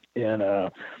 and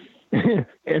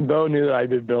and Bo knew that I'd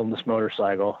been building this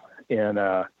motorcycle. And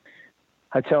I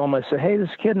tell him, I said, "Hey,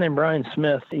 this kid named Bryan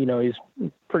Smith, he's a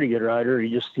pretty good rider.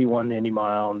 He won the Indy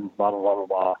Mile and blah, blah, blah, blah,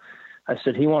 blah." I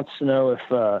said, "He wants to know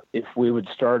if we would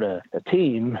start a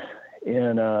team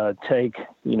and take,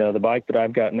 the bike that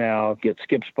I've got now, get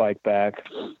Skip's bike back,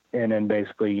 and then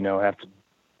basically, have to,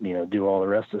 do all the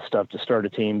rest of the stuff to start a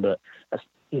team." But,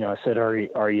 I said,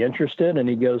 are you interested?" And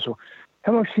he goes, "Well,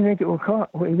 how much do you think it would cost?"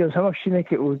 He goes, "How much do you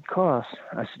think it would cost?"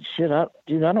 I said, "Shit, I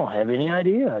don't have any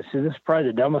idea." I said, "This is probably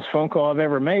the dumbest phone call I've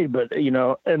ever made," but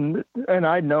and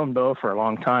I'd known Bo for a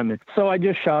long time. And so I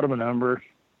just shot him a number,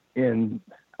 and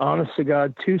honest to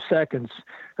God, 2 seconds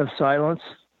of silence.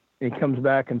 And he comes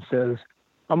back and says,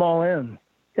 "I'm all in."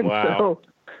 And wow. So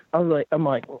I'm like,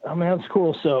 "Oh man, that's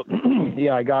cool." So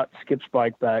yeah, I got Skip's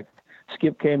bike back.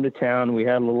 Skip came to town. We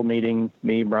had a little meeting,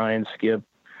 me, Brian, Skip,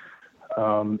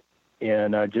 and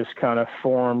just kind of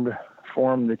formed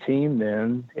the team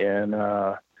then. And,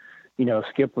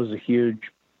 Skip was a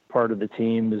huge part of the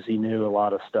team as he knew a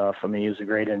lot of stuff. I mean, he was a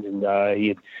great engine guy.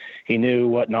 He knew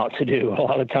what not to do. A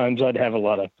lot of times I'd have a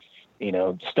lot of,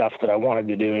 stuff that I wanted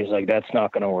to do. And he's like, "That's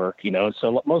not going to work,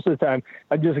 So most of the time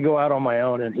I'd just go out on my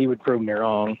own and he would prove me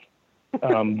wrong.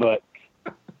 So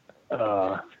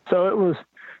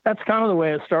that's kind of the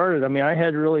way it started. I mean, I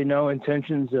had really no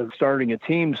intentions of starting a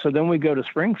team. So then we go to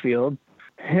Springfield,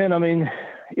 and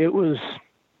it was,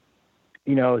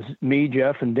 it's me,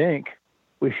 Jeff, and Dink.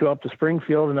 We show up to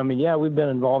Springfield, and we've been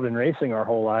involved in racing our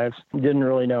whole lives. We didn't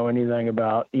really know anything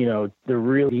about, the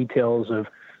real details of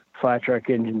flat track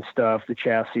engine stuff, the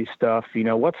chassis stuff.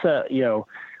 What's that?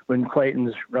 When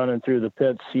Clayton's running through the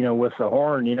pits, with the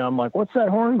horn, I'm like, what's that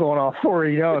horn going off for?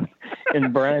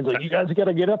 And Brian's like, you guys got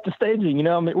to get up to staging.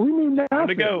 We need nothing. Time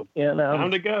to go.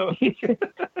 Time to go.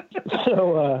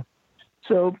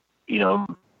 So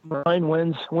Brian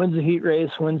wins the heat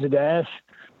race, wins the dash,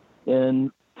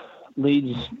 and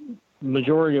leads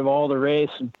majority of all the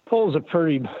race, and pulls a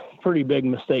pretty big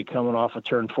mistake coming off of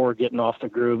turn 4, getting off the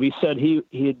groove. He said he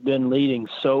had been leading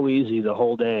so easy the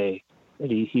whole day that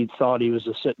he thought he was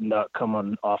a sitting duck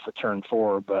coming off of turn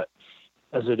 4, but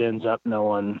as it ends up, no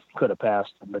one could have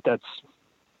passed him. But that's,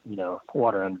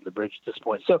 water under the bridge at this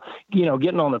point. So,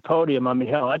 getting on the podium, I mean,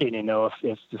 hell, I didn't even know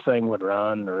if the thing would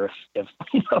run or if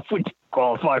we'd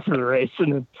qualify for the race.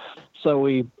 And so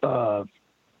we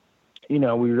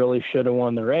really should have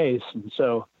won the race. And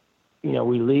so,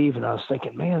 we leave, and I was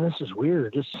thinking, man, this is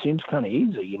weird. This seems kind of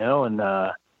easy,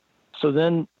 and so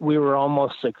then we were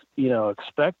almost,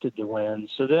 expected to win.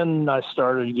 So then I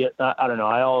started to get, I don't know,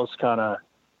 I always kind of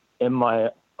am my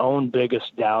own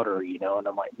biggest doubter, and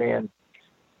I'm like, man,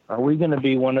 are we going to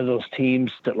be one of those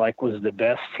teams that was the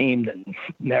best team that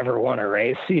never won a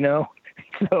race,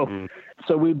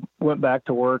 So we went back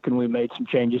to work, and we made some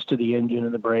changes to the engine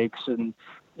and the brakes and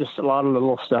just a lot of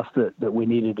little stuff that we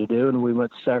needed to do. And we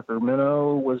went to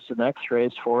Sacramento was the next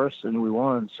race for us, and we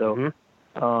won. So,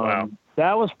 wow.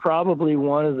 That was probably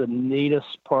one of the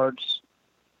neatest parts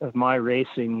of my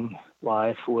racing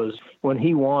life was when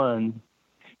he won.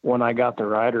 When I got the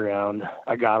ride around,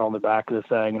 I got on the back of the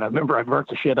thing, and I remember I burnt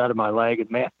the shit out of my leg,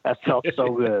 and man, that felt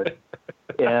so good.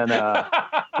 And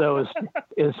so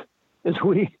as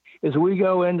we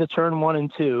go into turn 1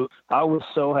 and 2, I was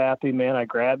so happy, man. I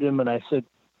grabbed him and I said,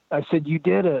 you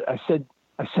did it. I said,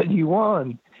 you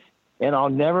won. And I'll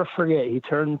never forget. He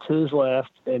turned to his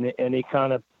left and he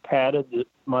kind of patted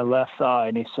my left thigh,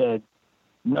 and he said,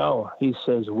 no, he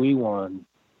says, we won.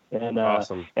 And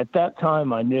awesome. At that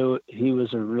time, I knew he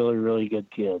was a really, really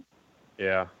good kid.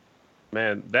 Yeah.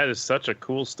 Man, that is such a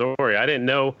cool story. I didn't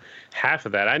know half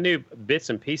of that. I knew bits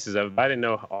and pieces of it, but I didn't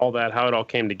know all that, how it all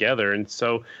came together. And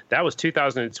so that was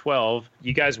 2012.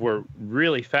 You guys were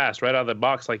really fast right out of the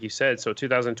box, like you said. So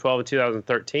 2012 and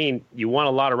 2013, you won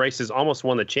a lot of races, almost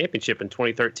won the championship in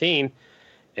 2013.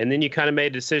 And then you kind of made a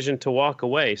decision to walk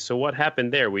away. So what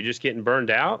happened there? Were you just getting burned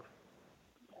out?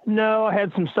 No, I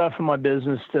had some stuff in my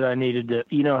business that I needed to,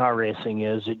 how racing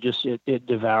is. It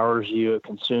devours you. It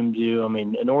consumes you. I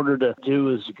mean, in order to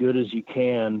do as good as you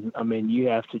can, I mean, you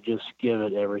have to just give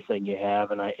it everything you have.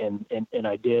 And I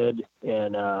did.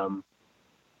 And,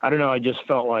 I don't know. I just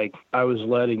felt like I was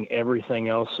letting everything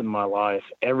else in my life,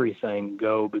 everything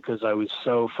go because I was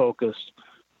so focused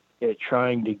at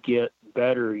trying to get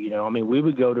better. I mean, we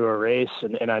would go to a race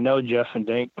and I know Jeff and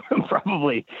Dink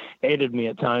probably hated me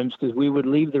at times because we would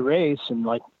leave the race and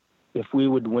if we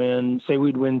would win, say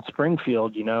we'd win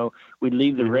Springfield, we'd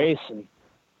leave the race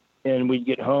and we'd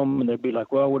get home and they'd be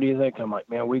like, well, what do you think? I'm like,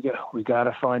 man, we got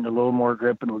to find a little more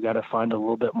grip and we got to find a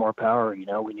little bit more power. We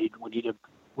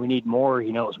need more,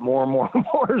 it's more and more and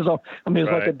more. So, I mean,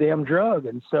 it's like a damn drug.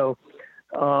 And so,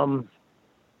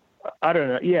 I don't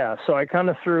know. Yeah. So I kind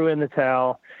of threw in the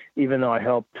towel, even though I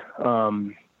helped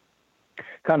kind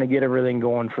of get everything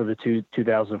going for the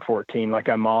 2014. Like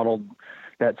I modeled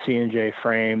that C&J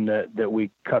frame that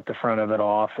we cut the front of it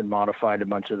off and modified a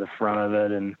bunch of the front of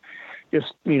it. And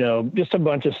just a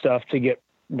bunch of stuff to get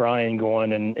Brian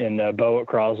going and Bo at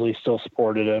Crosley still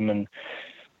supported him. And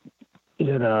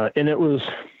it was,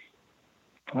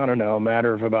 I don't know, a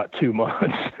matter of about 2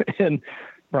 months. And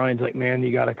Brian's like, man,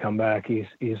 you got to come back. He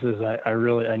says,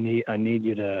 I need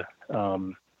you to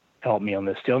help me on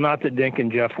this deal. Not that Dink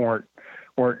and Jeff weren't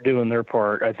doing their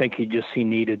part. I think he just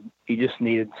needed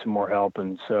some more help.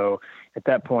 And so at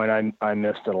that point I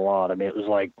missed it a lot. I mean, it was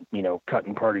like,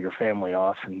 cutting part of your family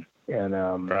off and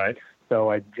right.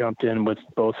 So I jumped in with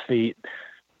both feet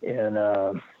and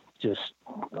I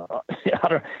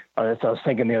was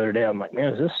thinking the other day, I'm like,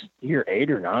 man, is this year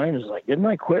 8 or 9? It's like, didn't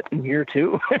I quit in year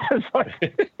 2? It's like,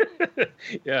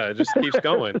 yeah, it just keeps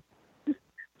going.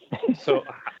 So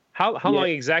how long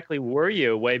exactly were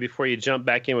you away before you jumped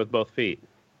back in with both feet?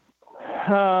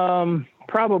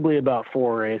 Probably about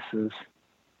 4 races.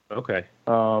 Okay.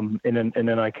 And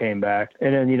then I came back,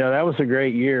 and then, that was a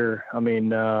great year. I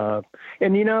mean, and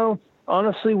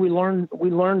honestly, we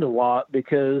learned a lot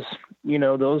because,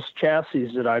 those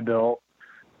chassis that I built,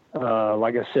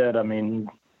 like I said, I mean,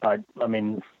 I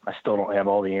still don't have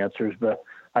all the answers, but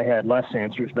I had less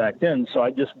answers back then. So I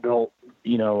just built,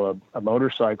 a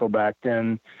motorcycle back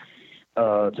then,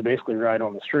 to basically ride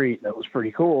on the street. That was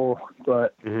pretty cool.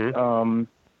 But,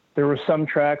 there were some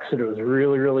tracks that it was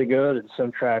really, really good and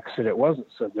some tracks that it wasn't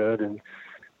so good. And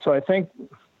so I think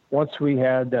once we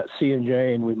had that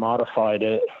C&J and we modified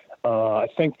it, I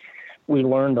think we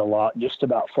learned a lot just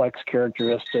about flex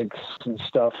characteristics and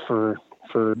stuff for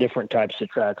different types of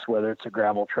tracks, whether it's a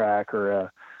gravel track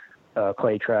or a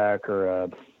clay track or a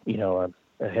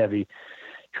heavy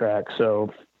track.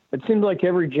 So it seems like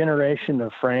every generation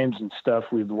of frames and stuff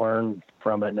we've learned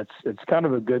from it, and it's kind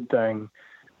of a good thing.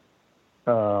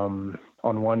 On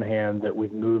one hand, that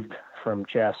we've moved from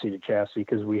chassis to chassis,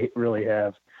 because we really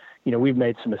have, we've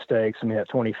made some mistakes. I mean, that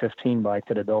 2015 bike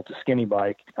that I built, a skinny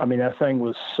bike, I mean, that thing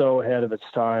was so ahead of its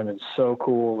time and so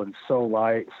cool and so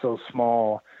light, so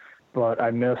small, but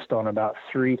I missed on about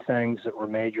 3 things that were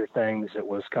major things. It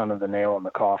was kind of the nail in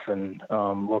the coffin,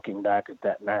 looking back at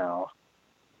that now.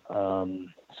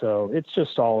 So it's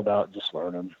just all about just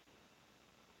learning.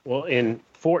 Well, in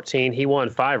 14, he won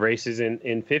 5 races.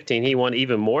 In 15, he won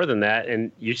even more than that.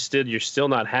 And you're still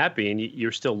not happy, and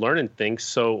you're still learning things.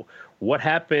 So what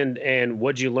happened, and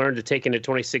what did you learn to take into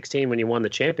 2016 when you won the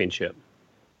championship?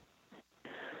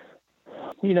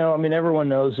 I mean, everyone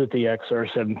knows that the XR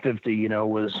 750,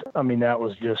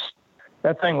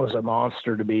 that thing was a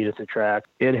monster to beat at the track.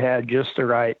 It had just the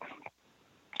right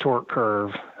torque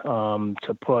curve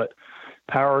to put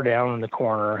power down in the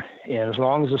corner, and as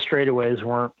long as the straightaways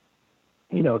weren't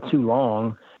too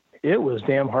long, it was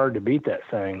damn hard to beat that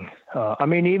thing. I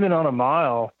mean, even on a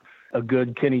mile, a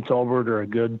good Kenny Tolbert or a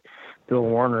good Bill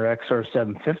Warner XR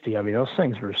 750, I mean, those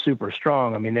things were super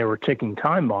strong. I mean, they were ticking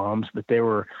time bombs, but they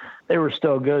were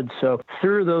still good. So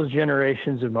through those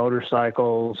generations of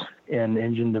motorcycles and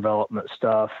engine development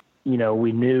stuff,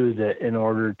 we knew that in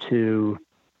order to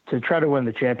try to win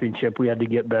the championship, we had to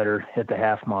get better at the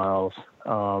half miles.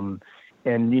 And,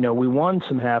 we won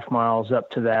some half miles up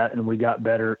to that, and we got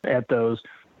better at those.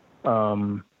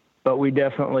 But we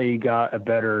definitely got a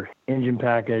better engine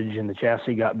package, and the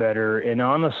chassis got better. And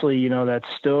honestly, that's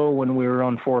still when we were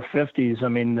on 450s. I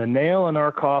mean, the nail in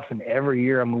our coffin every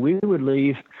year, I mean,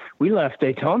 we left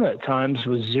Daytona at times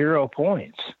with 0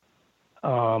 points,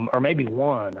 or maybe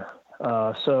 1.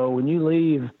 So when you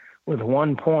leave with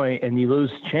 1 point and you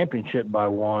lose the championship by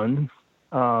 1,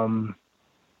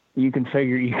 you can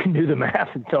do the math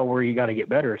and tell where you got to get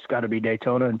better. It's got to be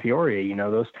Daytona and Peoria,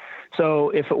 those. So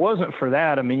if it wasn't for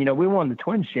that, I mean, we won the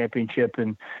Twins championship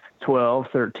in 12,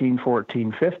 13,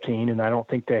 14, 15, and I don't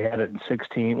think they had it in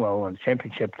 16. Well, won the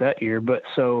championship that year. But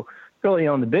so really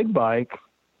on the big bike,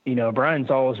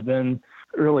 Bryan's always been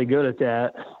really good at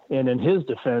that. And in his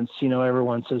defense,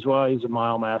 everyone says, well, he's a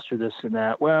mile master, this and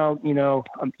that. Well,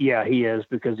 yeah, he is,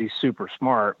 because he's super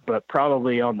smart. But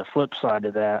probably on the flip side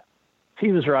of that, if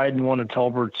he was riding one of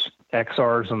Tolbert's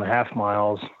XRs on the half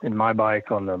miles and my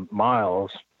bike on the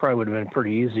miles, probably would have been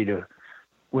pretty easy to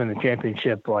win the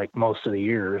championship like most of the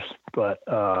years. But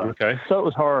okay. So it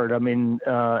was hard. I mean,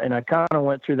 and I kind of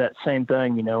went through that same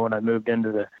thing, when I moved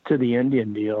into the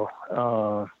Indian deal.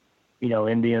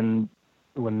 Indian,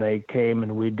 when they came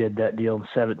and we did that deal in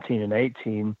 17 and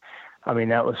 18, I mean,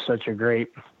 that was such a great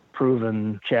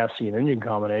proven chassis and engine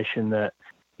combination that,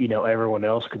 everyone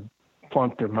else could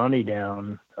plunk their money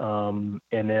down.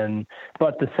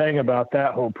 But the thing about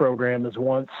that whole program is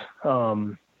once,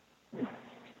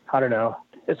 I don't know,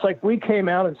 it's like we came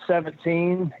out in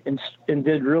 17 and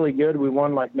did really good. We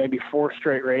won like maybe 4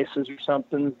 straight races or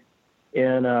something.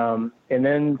 And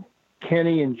then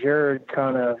Kenny and Jared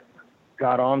kind of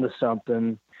got onto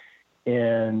something,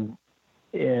 and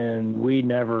we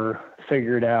never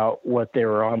figured out what they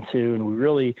were onto. And we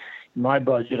really, in my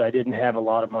budget, I didn't have a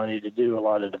lot of money to do a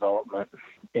lot of development.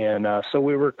 And so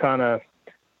we were kind of,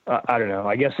 I don't know,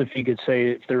 I guess if you could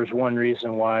say if there was one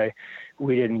reason why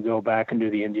we didn't go back and do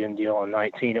the Indian deal in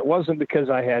 19, it wasn't because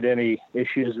I had any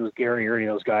issues with Gary or any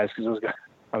of those guys, because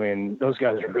those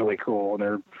guys are really cool and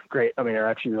they're great. I mean, they're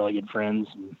actually really good friends.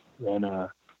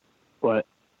 But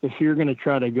if you're going to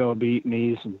try to go beat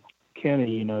me and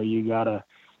Kenny, you got to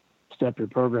step your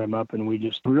program up, and we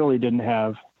just really didn't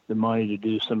have the money to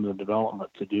do some of the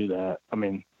development to do that. I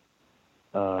mean,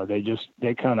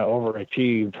 they kind of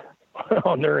overachieved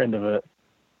on their end of it.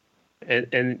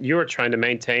 And you were trying to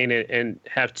maintain it and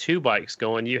have 2 bikes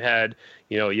going. You had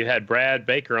Brad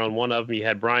Baker on one of them, you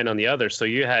had Bryan on the other, so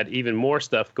you had even more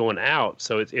stuff going out.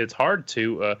 So it's hard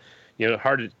to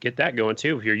hard to get that going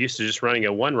too if you're used to just running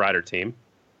a 1-rider team.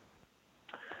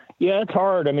 Yeah, it's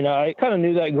hard. I mean, I kind of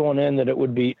knew that going in, that it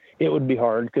would be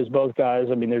hard, because both guys,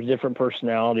 I mean, there's different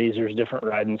personalities, there's different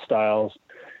riding styles.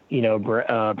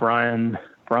 Bryan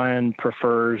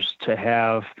prefers to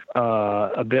have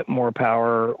a bit more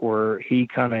power, or he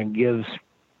kind of gives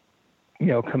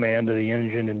command of the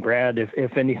engine. And Brad,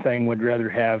 if anything, would rather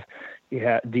have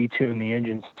detune the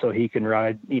engine so he can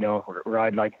ride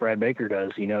like Brad Baker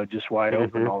does, just wide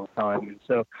open all the time. And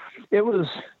so it was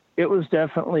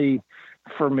definitely,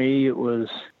 for me, it was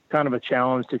kind of a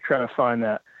challenge to try to find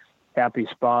that happy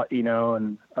spot,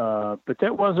 and but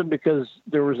that wasn't because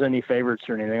there was any favorites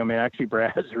or anything. I mean, actually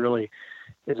Brad is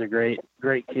a great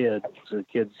kid. So the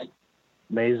kid's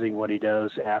amazing what he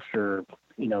does after,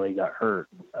 he got hurt.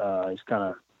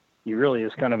 He really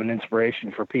is kind of an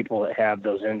inspiration for people that have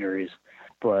those injuries.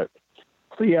 But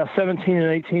so yeah, 17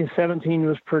 and 18, 17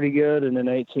 was pretty good. And then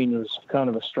 18 was kind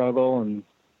of a struggle. And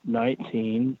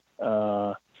 19,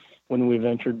 when we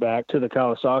ventured back to the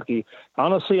Kawasaki,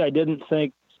 honestly, I didn't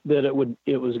think that it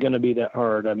was going to be that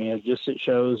hard. I mean, it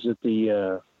shows that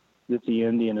the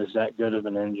Indian is that good of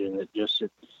an engine.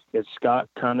 It's got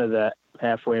kind of that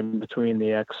halfway in between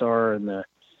the XR and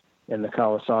the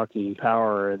Kawasaki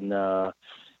power. And,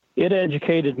 it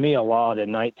educated me a lot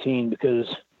in 19 because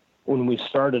when we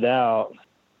started out,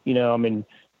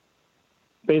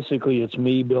 basically it's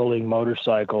me building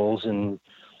motorcycles and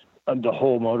the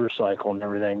whole motorcycle and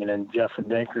everything. And then Jeff and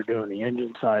Denker doing the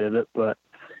engine side of it. But,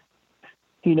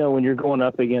 when you're going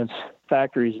up against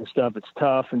factories and stuff, it's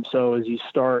tough. And so as you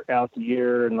start out the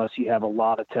year, unless you have a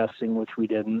lot of testing, which we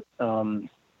didn't,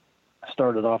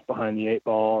 started off behind the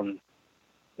 8-ball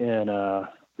and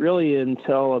really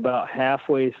until about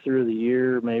halfway through the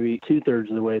year, maybe 2/3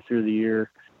 of the way through the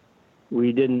year,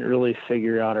 we didn't really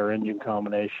figure out our engine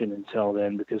combination until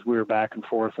then because we were back and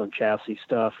forth on chassis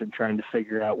stuff and trying to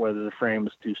figure out whether the frame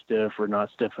was too stiff or not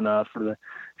stiff enough or the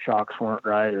shocks weren't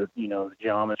right or, the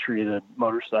geometry of the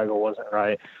motorcycle wasn't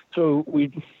right. So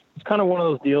it's kind of one of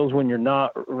those deals when you're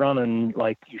not running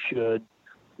like you should,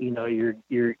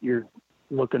 you're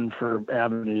looking for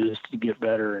avenues to get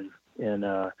better.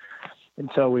 And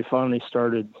so we finally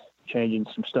started changing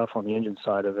some stuff on the engine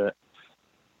side of it.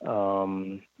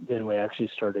 Then we actually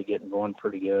started getting going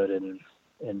pretty good. And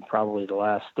probably the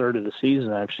last third of the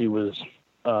season actually was,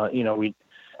 we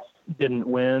didn't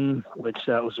win, which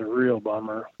that was a real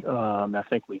bummer. I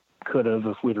think we could have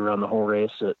if we'd run the whole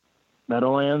race at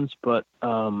Meadowlands. But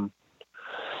out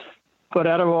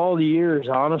of all the years,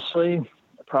 honestly,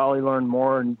 I probably learned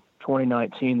more in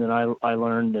 2019 than I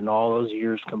learned in all those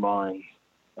years combined.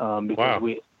 Because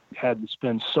we had to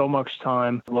spend so much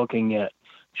time looking at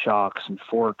shocks and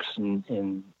forks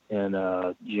and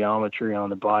geometry on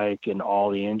the bike and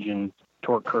all the engine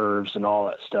torque curves and all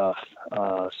that stuff.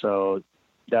 So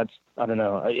that's, I don't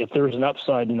know, if there was an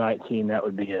upside to 19, that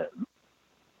would be it.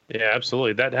 Yeah,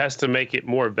 absolutely. That has to make it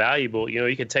more valuable.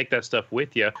 You can take that stuff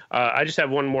with you. I just have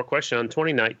one more question on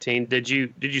 2019. Did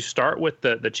you start with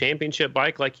the championship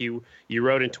bike like you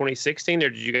rode in 2016, or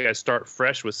did you guys start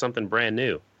fresh with something brand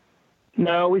new?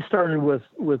 No, we started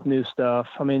with new stuff.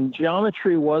 I mean,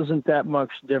 geometry wasn't that much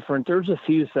different. There's a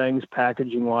few things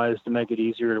packaging wise to make it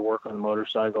easier to work on the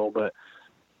motorcycle, but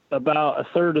about a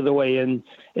third of the way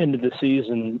into the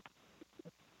season,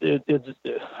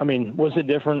 was it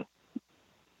different?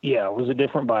 Yeah. Was it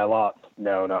different by a lot?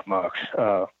 No, not much.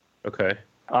 Okay.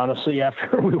 Honestly,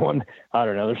 after we won, I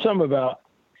don't know. There's something about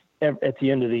at the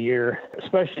end of the year,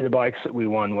 especially the bikes that we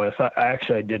won with. I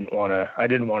didn't want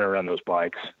to run those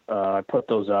bikes. I put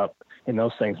those up, and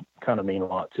those things kind of mean a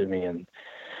lot to me. And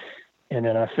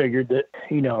then I figured that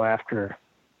after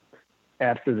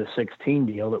the 16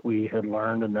 deal that we had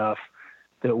learned enough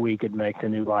that we could make the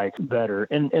new bikes better.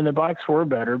 And the bikes were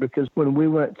better because when we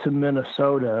went to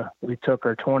Minnesota, we took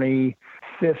our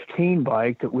 2015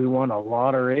 bike that we won a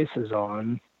lot of races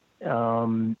on,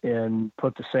 and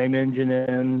put the same engine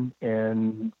in.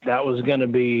 And that was going to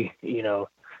be,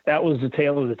 that was the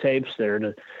tale of the tapes there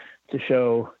to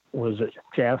show, was it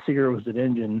chassis or was it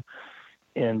engine?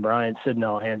 And Bryan said,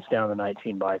 no, hands down, the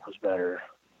 19 bike was better.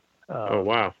 Oh,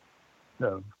 wow.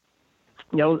 So,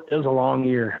 it was a long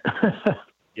year.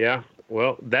 Yeah.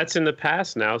 Well, that's in the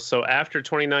past now. So after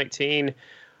 2019,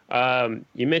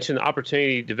 you mentioned the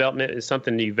opportunity development is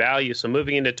something you value. So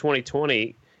moving into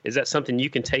 2020, is that something you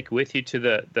can take with you to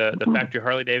the factory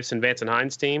Harley-Davidson Vance and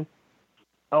Hines team?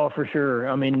 Oh, for sure.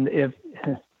 I mean,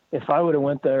 if I would have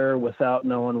went there without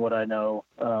knowing what I know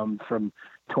from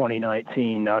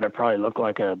 2019, I'd have probably looked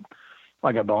like a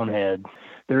bonehead.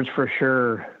 There's for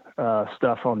sure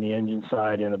stuff on the engine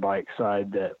side and the bike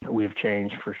side that we've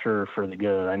changed for sure for the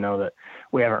good. I know that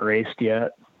we haven't raced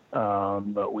yet,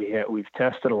 but we've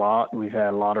tested a lot. We've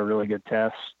had a lot of really good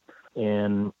tests,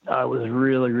 and I was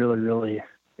really, really, really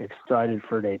excited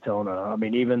for Daytona. I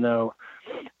mean, even though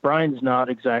Bryan's not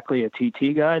exactly a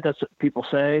TT guy, that's what people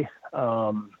say.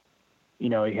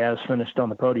 He has finished on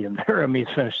the podium there. I mean,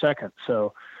 he's finished second.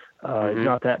 So He's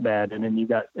not that bad. And then you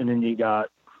got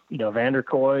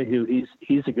Vanderkoy, who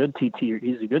he's a good TT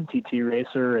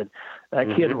racer, and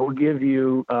that kid will give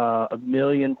you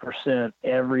 1,000,000%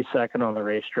 every second on the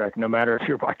racetrack, no matter if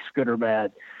your bike's good or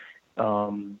bad.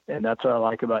 And that's what I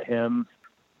like about him.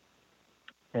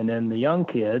 And then the young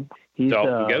kid, he's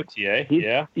Gautier.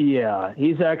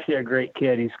 He's actually a great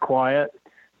kid. He's quiet,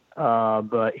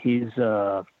 but he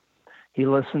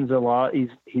listens a lot.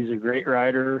 He's a great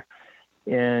rider,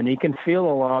 and he can feel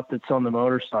a lot that's on the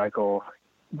motorcycle.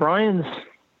 Bryan's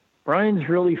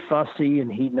really fussy,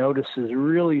 and he notices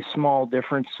really small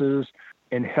differences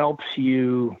and helps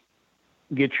you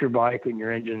get your bike and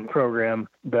your engine program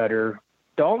better.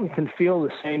 Dalton can feel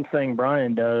the same thing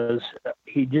Bryan does.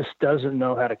 He just doesn't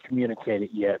know how to communicate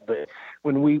it yet. But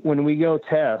when we go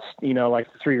test,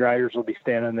 like the three riders will be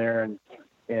standing there, and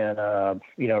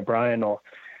Bryan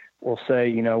will say,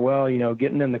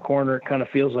 getting in the corner, it kind of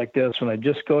feels like this. When I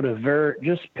just go to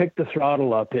just pick the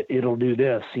throttle up, it'll do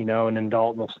this, and then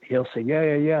Dalton he'll say,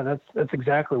 yeah, that's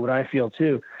exactly what I feel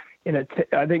too. And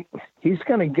I think he's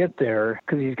going to get there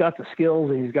because he's got the skills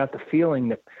and he's got the feeling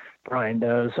that Bryan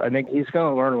does. I think he's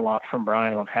going to learn a lot from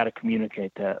Bryan on how to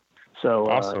communicate that. So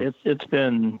awesome. It's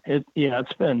been a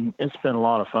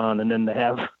lot of fun. And then to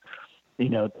have,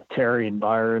 Terry and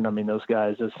Byron, I mean, those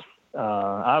guys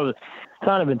I was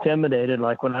kind of intimidated.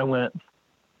 Like when I went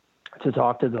to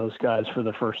talk to those guys for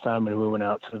the first time, and we went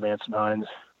out to the Vance and Hines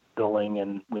building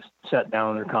and we sat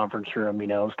down in their conference room, it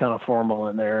was kind of formal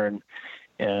in there. And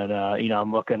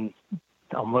I'm looking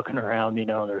around,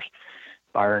 there's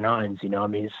Byron Hines,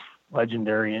 he's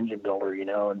legendary engine builder,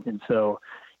 and so,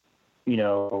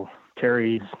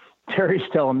 Terry's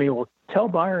telling me, well, tell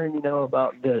Byron,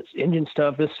 about this engine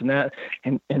stuff, this and that.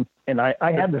 And I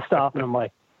had to stop, and I'm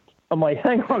like,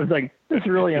 hang on. It's like, this is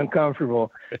really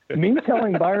uncomfortable. Me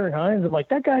telling Byron Hines, I'm like,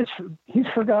 that he's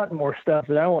forgotten more stuff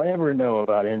that I will ever know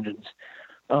about engines.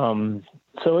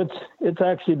 So it's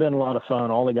actually been a lot of fun.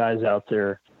 All the guys out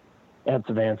there at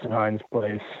the Vance and Hines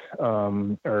place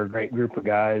are a great group of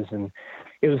guys. And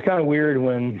it was kind of weird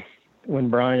when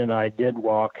Bryan and I did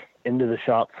walk into the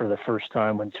shop for the first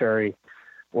time, when Terry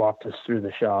walked us through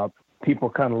the shop. People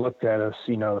kind of looked at us,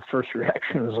 the first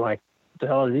reaction was like, what the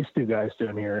hell are these two guys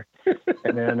doing here?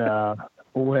 And then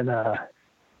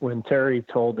when Terry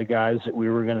told the guys that we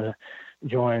were going to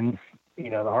join, the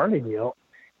Harley deal,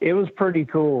 it was pretty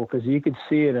cool because you could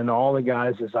see it in all the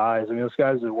guys' eyes. I mean, those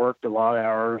guys have worked a lot of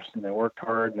hours and they worked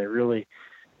hard and they really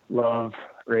love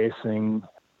racing.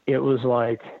 It was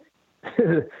like,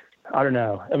 I don't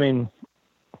know. I mean,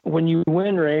 when you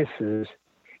win races,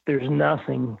 there's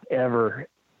nothing ever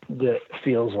that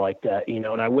feels like that, and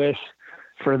I wish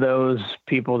for those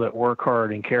people that work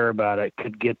hard and care about it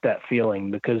could get that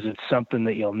feeling, because it's something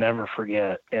that you'll never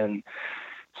forget. And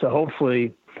so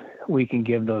hopefully we can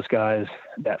give those guys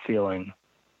that feeling.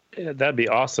 Yeah, that'd be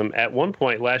awesome. At one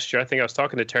point last year, I think I was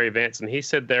talking to Terry Vance, and he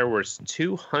said there was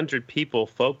 200 people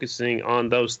focusing on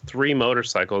those three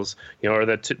motorcycles, or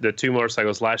the two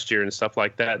motorcycles last year and stuff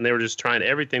like that. And they were just trying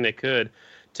everything they could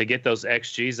to get those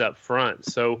XGs up front.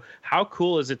 So how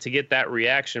cool is it to get that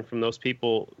reaction from those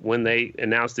people when they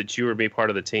announced that you were being part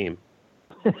of the team?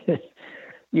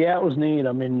 Yeah, it was neat.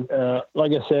 I mean,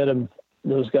 like I said,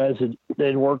 those guys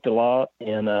they'd worked a lot,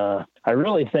 and I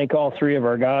really think all three of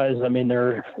our guys, I mean,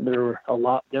 they're a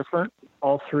lot different,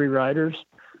 all three riders,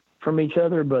 from each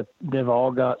other, but they've all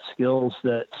got skills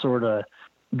that sort of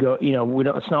go,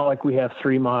 it's not like we have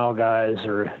 3 mile guys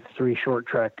or 3 short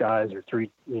track guys or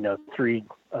three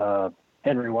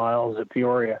Henry Wiles at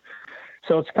Peoria.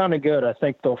 So it's kind of good. I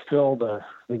think they'll fill the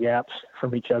gaps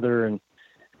from each other and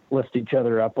lift each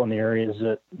other up on the areas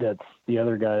that the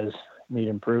other guys need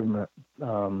improvement.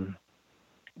 But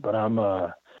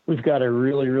we've got a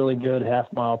really, really good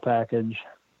half-mile package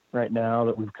right now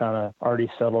that we've kind of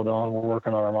already settled on. We're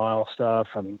working on our mile stuff.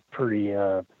 I'm pretty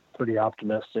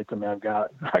optimistic. I mean, I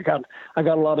got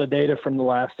a lot of data from the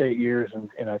last 8 years,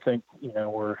 and I think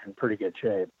we're in pretty good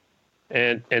shape.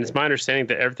 And it's my understanding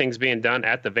that everything's being done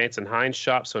at the Vance and Hines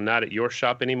shop, so not at your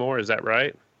shop anymore. Is that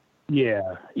right?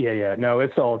 Yeah. No,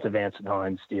 it's all at the Vance and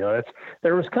Hines deal.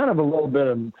 There was kind of a little bit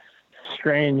of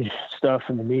strange stuff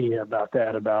in the media about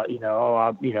that, I'm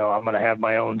going to have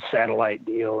my own satellite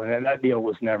deal. And that deal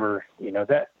was never,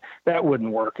 that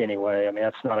wouldn't work anyway. I mean,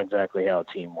 that's not exactly how a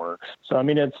team works. So, I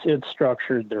mean, it's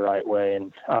structured the right way,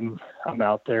 and I'm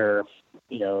out there,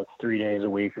 3 days a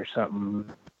week or something,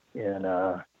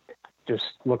 and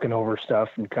just looking over stuff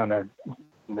and kind of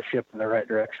the ship in the right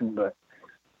direction. But,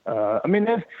 I mean,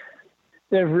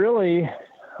 they've really,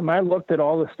 I looked at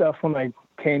all the stuff when I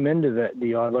came into that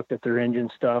deal. I looked at their engine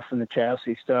stuff and the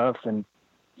chassis stuff, and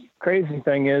crazy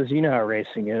thing is, you know how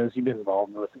racing is. You've been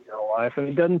involved with it your whole life, and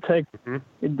it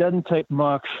doesn't take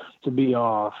much to be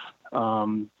off,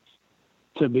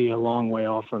 to be a long way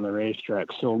off from the racetrack.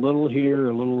 So a little here,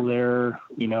 a little there,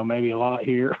 maybe a lot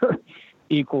here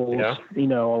equals, a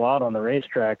lot on the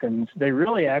racetrack. And they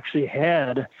really actually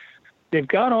they've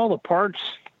got all the parts,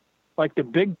 like the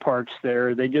big parts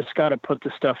there. They just got to put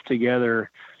the stuff together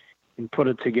and put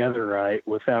it together right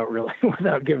without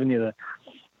giving you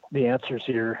the answers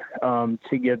here,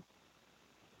 to get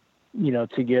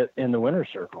in the winner's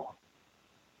circle.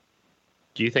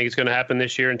 Do you think it's going to happen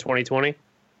this year in 2020?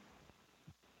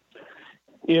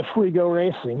 If we go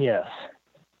racing, yes.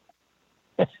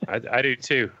 I do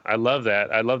too. I love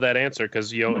that. I love that answer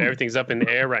because, everything's up in the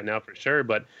air right now for sure.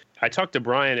 But I talked to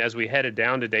Bryan as we headed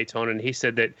down to Daytona, and he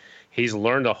said that he's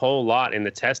learned a whole lot in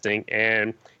the testing.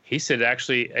 And he said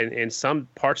actually in some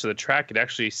parts of the track, it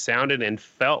actually sounded and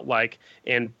felt like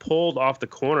and pulled off the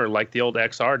corner like the old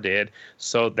XR did.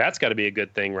 So that's got to be a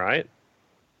good thing, right?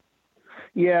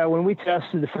 Yeah, when we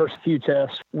tested the first few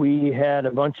tests, we had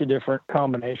a bunch of different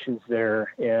combinations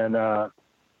there, and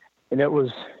it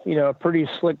was, a pretty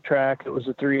slick track. It was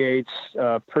a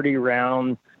 3/8, pretty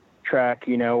round track,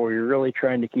 where you're really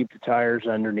trying to keep the tires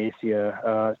underneath you,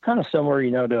 kind of similar,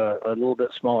 to a little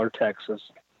bit smaller Texas.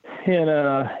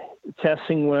 And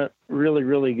testing went really,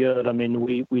 really good. I mean,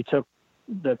 we took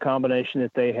the combination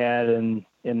that they had in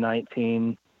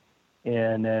 19,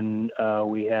 and then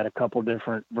we had a couple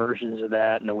different versions of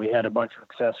that, and then we had a bunch of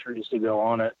accessories to go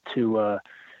on it to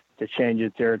change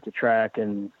it there at the track,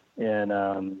 and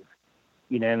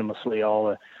unanimously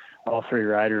all three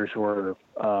riders were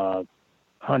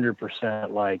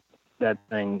 100% like that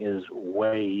thing is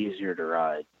way easier to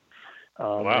ride.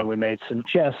 Wow. And we made some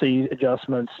chassis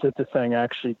adjustments to the thing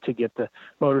actually to get the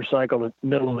motorcycle the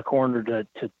middle of the corner to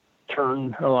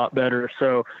turn a lot better.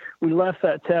 So we left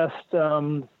that test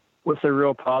with a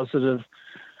real positive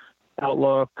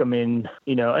outlook. I mean,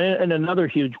 and another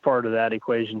huge part of that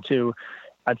equation too,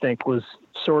 I think, was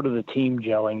sort of the team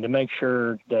gelling to make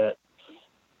sure that,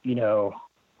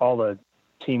 all the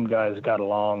team guys got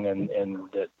along and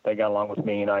that they got along with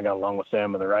me and I got along with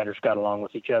them and the riders got along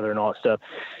with each other and all that stuff.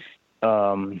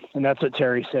 And that's what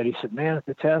Terry said. He said, man, at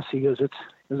the test, he goes, it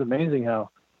was amazing how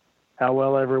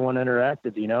well everyone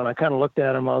interacted, and I kind of looked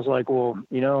at him. I was like, well,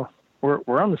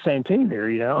 we're on the same team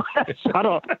here, So I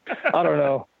don't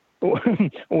know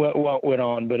what went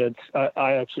on, but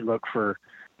I actually look for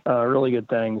really good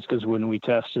things, because when we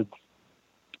tested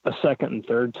a second and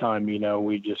third time,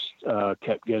 we just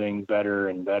kept getting better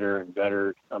and better and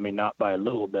better. I mean, not by a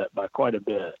little bit, by quite a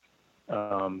bit.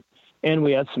 And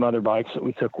we had some other bikes that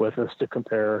we took with us to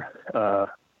compare, where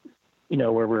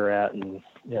we were at, and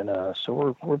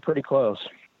so we're pretty close.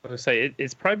 I was gonna say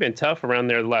it's probably been tough around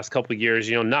there the last couple of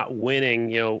years. Not winning.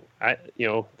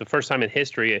 The first time in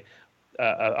history,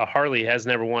 a Harley has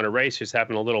never won a race. Just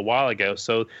happened a little while ago.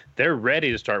 So they're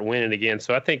ready to start winning again.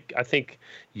 So I think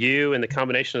you and the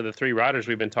combination of the three riders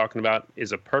we've been talking about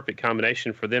is a perfect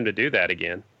combination for them to do that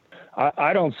again.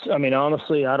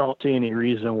 Honestly, I don't see any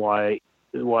reason why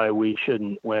we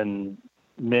shouldn't win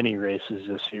many races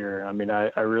this year. I mean, I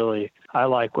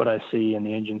like what I see in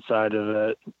the engine side of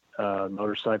it,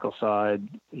 motorcycle side.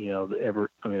 The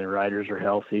riders are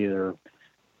healthy. They're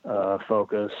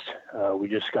focused. We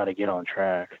just got to get on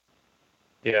track.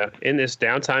 Yeah. In this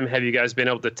downtime, have you guys been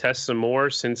able to test some more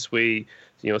since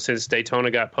since Daytona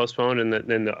got postponed and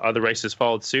then the other races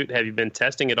followed suit? Have you been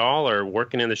testing at all, or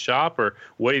working in the shop, or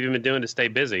what have you been doing to stay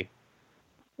busy?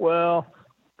 Well,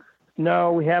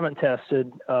 no, we haven't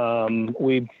tested.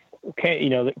 We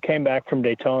came back from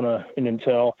Daytona, and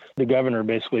until the governor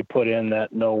basically put in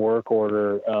that no work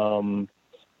order,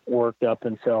 worked up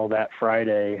until that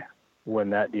Friday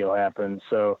when that deal happened.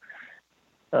 So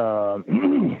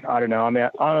I don't know. I mean,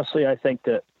 honestly, I think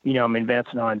that, Vance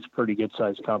 & Hines is a pretty good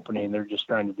sized company, and they're just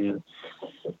trying to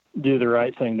do the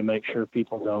right thing to make sure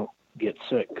people don't get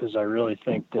sick. Cause I really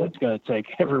think that it's going to take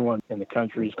everyone in the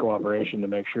country's cooperation to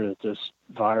make sure that this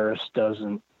virus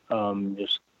doesn't,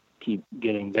 just keep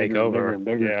getting bigger and bigger and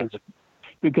bigger. Yeah.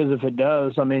 Because if it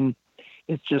does,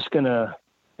 it's just going to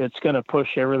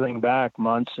push everything back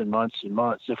months and months and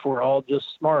months. If we're all just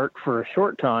smart for a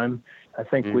short time, I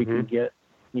think we can get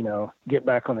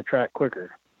back on the track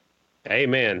quicker.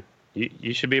 Amen.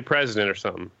 You should be a president or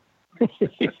something.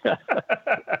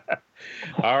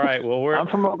 All right. Well, I'm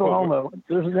from Oklahoma.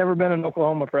 There's never been an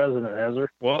Oklahoma president, has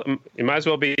there? Well, it might as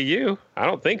well be you. I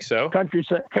don't think so.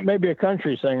 Maybe a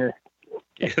country singer.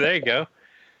 Yeah, there you go.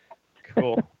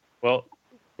 Cool. Well,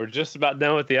 we're just about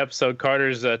done with the episode.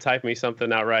 Carter's typing me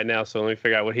something out right now, so let me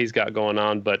figure out what he's got going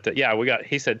on. But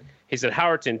he said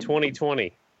Howerton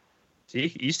 2020. So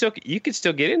you could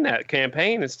still get in that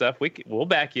campaign and stuff. We'll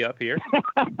back you up here.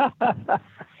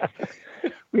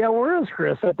 Yeah, where is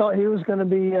Chris? I thought he was going to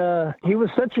be. He was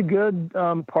such a good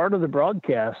part of the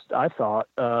broadcast. I thought.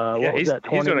 What was that?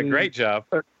 He's doing a great job.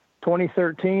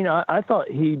 2013. I thought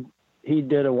he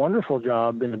did a wonderful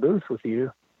job in the booth with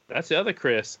you. That's the other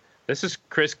Chris. This is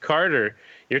Chris Carter.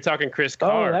 You're talking Chris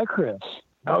Carr. Oh, that Chris.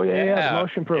 Oh yeah.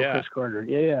 Motion Pro Chris Carter.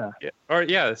 Yeah. Or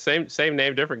same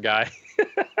name, different guy.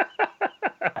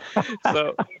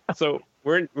 So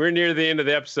we're near the end of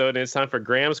the episode, and it's time for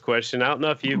Graham's question. I don't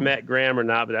know if you've met Graham or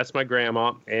not, but that's my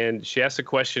grandma, and she asks a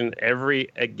question every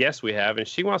guest we have, and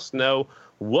she wants to know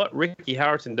what Ricky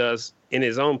Howerton does in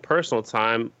his own personal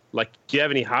time. Like, do you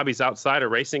have any hobbies outside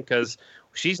of racing? Because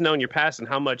she's known your past and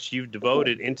how much you've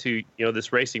devoted into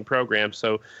this racing program.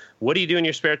 So, what do you do in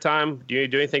your spare time? Do you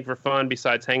do anything for fun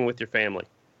besides hanging with your family?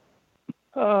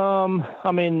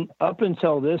 I mean, up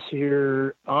until this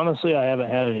year, honestly, I haven't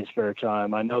had any spare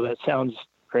time. I know that sounds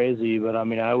crazy, but I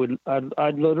mean,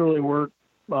 I'd literally work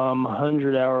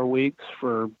 100-hour weeks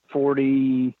for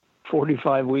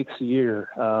 45 weeks a year,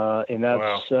 and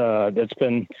that's wow.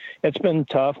 It's been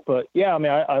tough. But yeah, I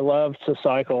mean, I love to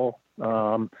cycle.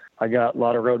 I got a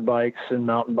lot of road bikes and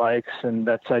mountain bikes, and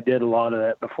I did a lot of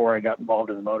that before I got involved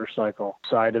in the motorcycle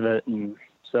side of it, and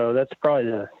so that's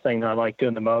probably the thing I like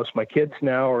doing the most. My kids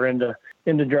now are into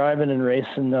driving and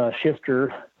racing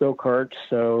shifter go-karts.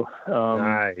 So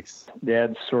nice.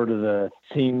 Dad's sort of the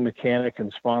team mechanic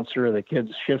and sponsor of the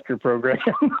kids' shifter program.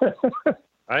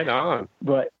 Right on.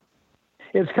 But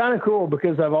it's kind of cool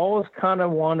because I've always kind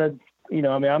of wanted, I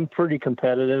mean, I'm pretty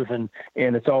competitive and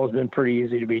it's always been pretty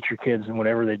easy to beat your kids in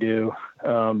whatever they do.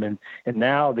 And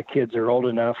now the kids are old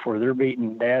enough where they're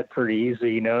beating Dad pretty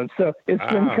easy, and so it's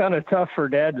been kind of tough for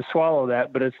Dad to swallow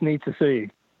that, but it's neat to see.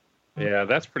 Yeah,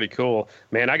 that's pretty cool.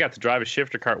 Man, I got to drive a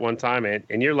shifter cart one time, and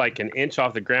you're like an inch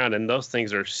off the ground, and those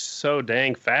things are so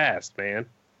dang fast, man.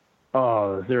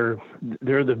 Oh, they're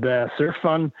the best. They're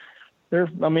fun. It's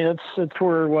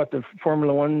where the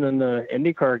Formula One and the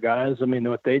IndyCar guys, I mean,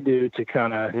 what they do to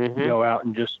kind of go out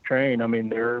and just train. I mean,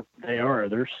 they're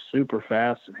super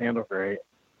fast and handle great.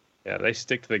 Yeah, they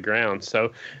stick to the ground.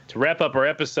 So to wrap up our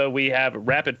episode, we have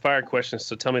rapid fire questions.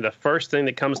 So tell me the first thing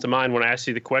that comes to mind when I ask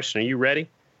you the question. Are you ready?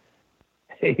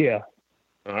 Yeah.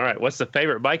 All right. What's the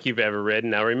favorite bike you've ever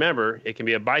ridden? Now, remember, it can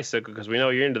be a bicycle because we know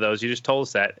you're into those. You just told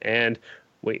us that. And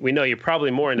we know you're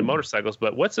probably more into motorcycles,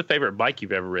 but what's the favorite bike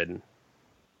you've ever ridden?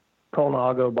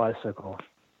 Colnago bicycle.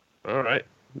 All right.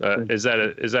 Is that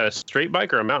a street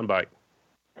bike or a mountain bike?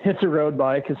 It's a road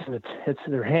bike.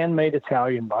 They're handmade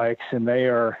Italian bikes, and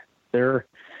they're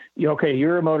okay.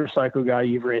 You're a motorcycle guy.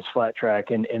 You've raced flat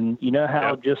track, and you know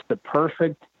how just the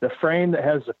frame that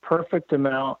has the perfect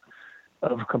amount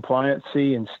of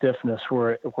compliancy and stiffness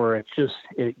where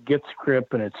it gets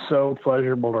grip and it's so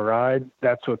pleasurable to ride.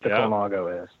 That's what the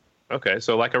Colnago is. Okay,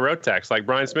 so like a road tax, like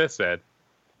Bryan Smith said.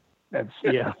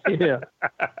 Yeah.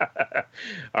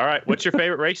 All right. What's your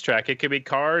favorite racetrack? It could be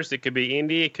cars, it could be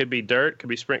Indy, it could be dirt, it could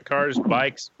be sprint cars,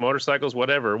 bikes, motorcycles,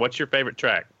 whatever. What's your favorite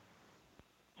track?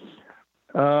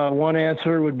 One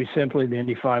answer would be simply the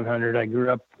Indy 500. I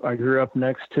grew up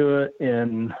next to it,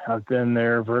 and I've been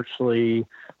there virtually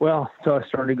until I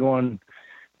started going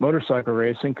motorcycle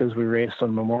racing because we raced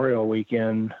on Memorial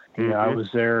Weekend. Mm-hmm. I was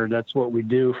there. That's what we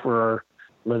do for our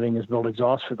living, is build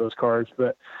exhaust for those cars.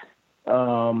 But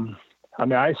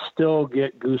I still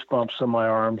get goosebumps on my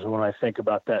arms when I think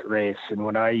about that race. And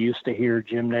when I used to hear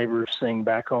Jim Neighbors sing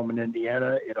Back Home in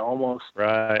Indiana, it almost,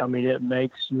 it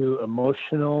makes you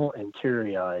emotional and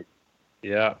teary-eyed.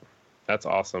 Yeah, that's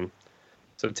awesome.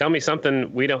 So tell me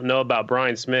something we don't know about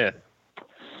Bryan Smith.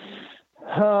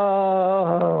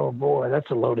 Oh, boy, that's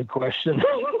a loaded question.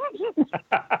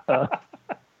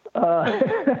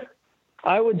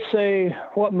 I would say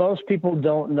what most people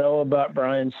don't know about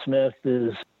Bryan Smith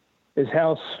is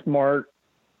how smart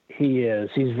he is.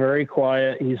 He's very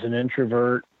quiet. He's an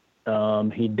introvert.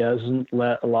 He doesn't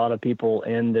let a lot of people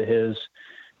into his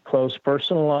close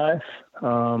personal life.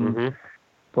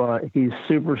 But he's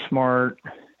super smart.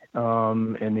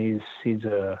 And he's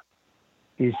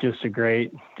just a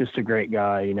great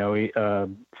guy.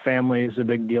 Family is a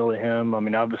big deal to him. I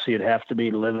mean, obviously it'd have to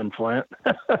be to live in Flint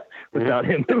without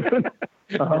him moving.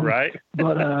 Right.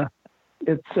 But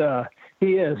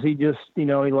he just, he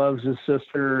loves his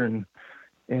sister and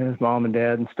his mom and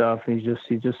dad and stuff. He's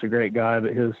just a great guy,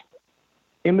 but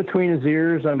in between his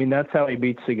ears, I mean, that's how he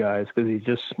beats the guys, because he's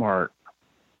just smart.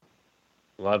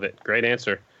 Love it. Great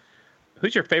answer.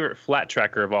 Who's your favorite flat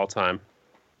tracker of all time?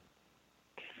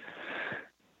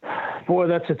 Boy,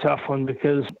 that's a tough one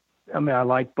because, I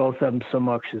like both of them so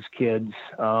much as kids.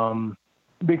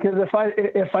 Because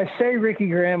if I say Ricky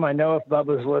Graham, I know if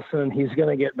Bubba's listening, he's going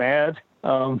to get mad.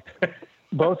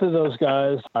 Both of those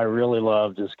guys I really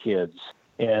loved as kids,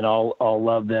 and I'll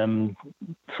love them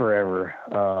forever.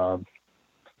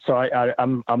 So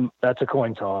I'm that's a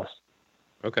coin toss.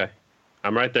 Okay,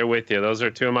 I'm right there with you. Those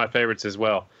are two of my favorites as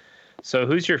well. So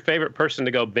who's your favorite person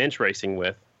to go bench racing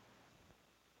with?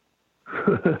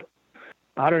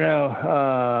 I don't know.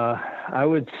 I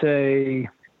would say,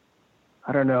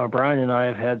 I don't know. Bryan and I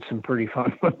have had some pretty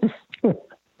fun ones.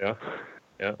 Yeah.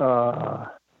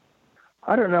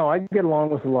 I don't know. I get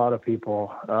along with a lot of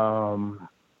people. I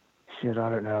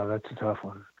don't know. That's a tough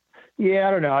one. Yeah,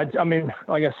 I don't know. I mean,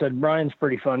 like I said, Bryan's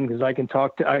pretty fun because I can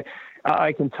talk to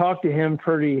him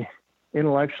pretty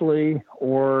intellectually,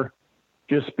 or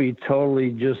just be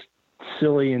totally just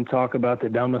silly and talk about the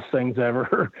dumbest things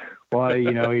ever while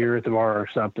you're at the bar or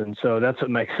something. So that's what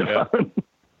makes it fun.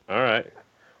 All right.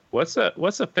 What's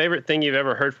the favorite thing you've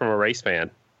ever heard from a race fan?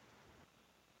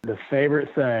 The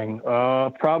favorite thing,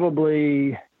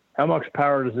 probably how much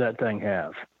power does that thing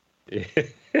have?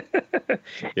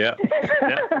 Yeah.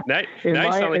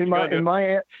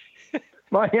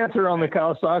 My answer on the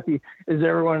Kawasaki is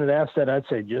everyone that asked that, I'd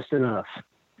say just enough.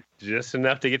 Just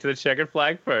enough to get to the checkered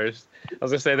flag first. I was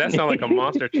gonna say that sounds like a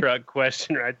monster truck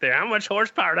question right there. How much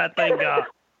horsepower that thing got?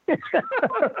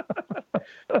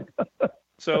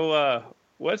 So,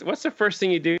 what's the first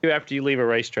thing you do after you leave a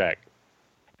racetrack?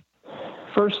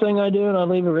 First thing I do when I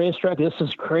leave a racetrack, this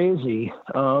is crazy.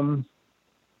 I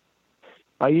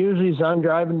usually, as I'm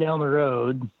driving down the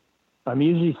road, I'm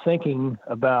usually thinking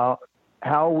about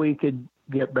how we could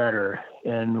get better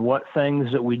and what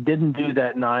things that we didn't do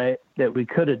that night that we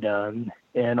could have done.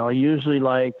 And I'll usually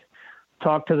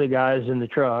talk to the guys in the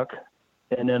truck,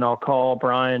 and then I'll call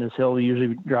Bryan, as he'll usually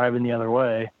be driving the other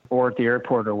way or at the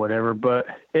airport or whatever. But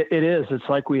it's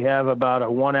like we have about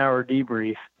a 1 hour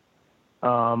debrief,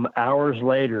 hours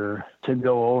later, to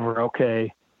go over,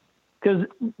 okay, because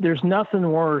there's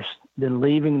nothing worse than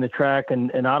leaving the track.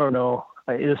 And I don't know,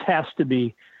 this has to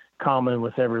be common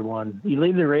with everyone. You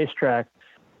leave the racetrack,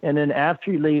 and then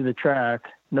after you leave the track,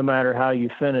 no matter how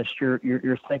you finished,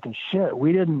 you're thinking, shit,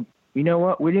 we didn't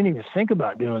even think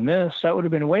about doing this. That would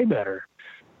have been way better.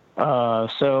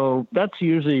 So that's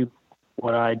usually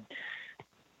what I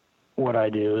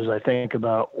do, is I think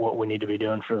about what we need to be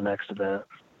doing for the next event.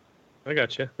 I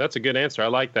got you. That's a good answer. I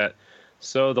like that.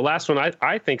 So the last one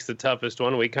I think is the toughest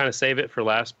one. We kind of save it for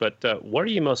last, but what are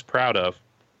you most proud of?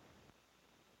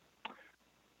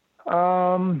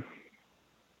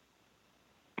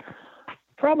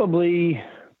 Probably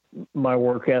my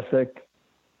work ethic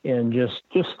and just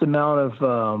the amount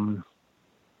of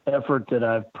effort that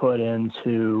I've put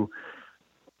into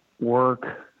work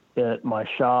at my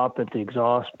shop, at the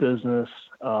exhaust business,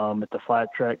 at the flat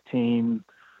track team,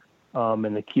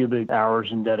 and the cubic hours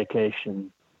and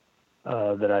dedication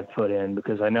that I've put in,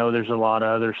 because I know there's a lot of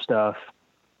other stuff,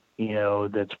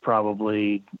 that's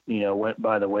probably, went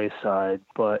by the wayside,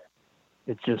 but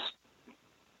it's just,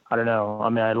 I don't know. I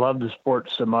mean, I love the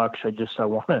sport so much. I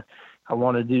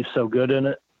want to do so good in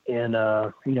it. And,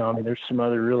 there's some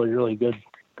other really, really good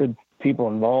people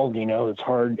involved, it's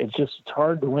hard. It's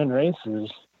hard to win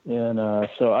races. And,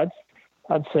 so I'd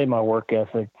say my work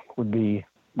ethic would be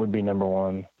number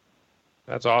one.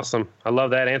 That's awesome. I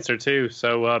love that answer too.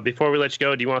 So, before we let you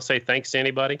go, do you want to say thanks to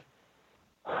anybody?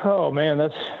 Oh man,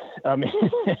 that's a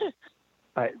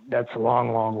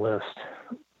long list.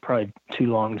 Probably too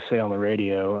long to say on the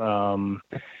radio.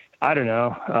 I don't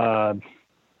know.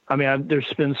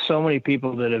 There's been so many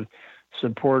people that have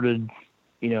supported,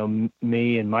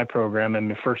 me and my program. I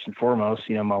mean, first and foremost,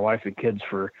 my wife and kids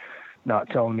for not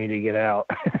telling me to get out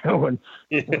when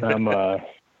I'm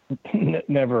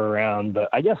never around. But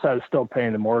I guess I was still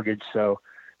paying the mortgage, so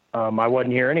I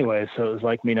wasn't here anyway. So it was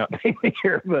like me not paying me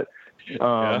here. But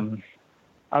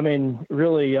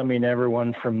really,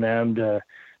 everyone from them to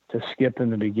Skip in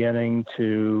the beginning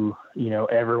to,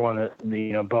 everyone that,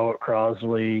 Bo at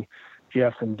Crosley,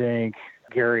 Jeff and Dink,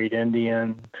 Gary at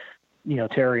Indian,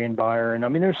 Terry and Byron. I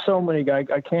mean, there's so many guys.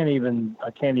 I can't even,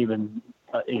 if you'd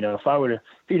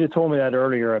have told me that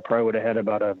earlier, I probably would have had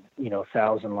about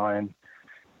 1,000 line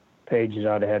pages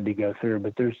I'd have had to go through.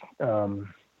 But there's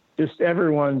just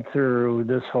everyone through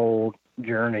this whole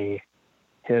journey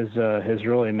has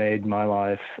really made my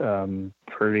life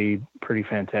pretty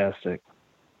fantastic.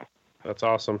 That's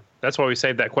awesome. That's why we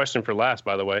saved that question for last,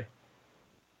 by the way.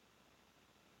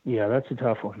 Yeah, that's a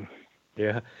tough one.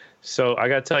 Yeah. So I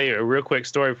got to tell you a real quick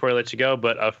story before I let you go.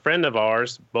 But a friend of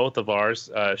ours, both of ours,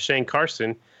 Shane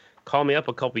Carson, called me up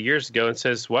a couple years ago and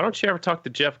says, why don't you ever talk to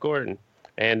Jeff Gordon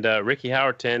and Ricky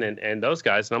Howerton and those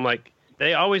guys? And I'm like,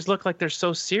 they always look like they're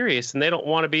so serious and they don't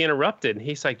want to be interrupted. And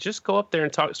he's like, just go up there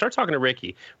and start talking to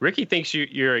Ricky. Ricky thinks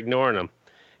you're ignoring him.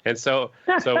 And so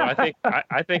I think I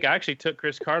actually took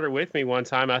Chris Carter with me one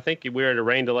time. I think we were at a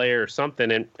rain delay or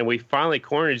something, and we finally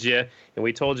cornered you, and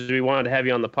we told you we wanted to have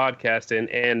you on the podcast.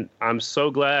 And I'm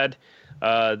so glad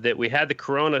that we had the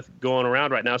corona going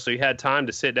around right now, so you had time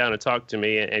to sit down and talk to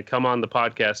me and come on the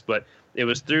podcast. But it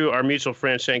was through our mutual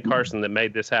friend Shane Carson that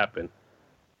made this happen.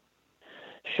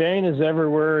 Shane is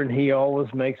everywhere, and he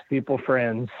always makes people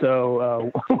friends.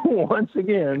 So once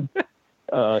again.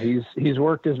 He's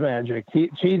worked his magic. He's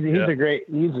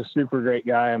a super great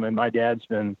guy. I mean, my dad's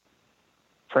been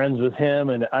friends with him,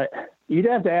 and you'd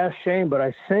have to ask Shane, but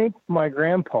I think my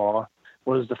grandpa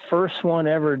was the first one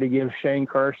ever to give Shane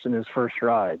Carson his first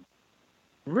ride.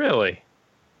 Really?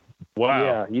 Wow.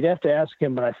 Yeah, you'd have to ask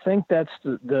him, but I think that's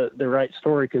the right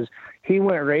story because he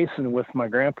went racing with my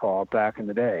grandpa back in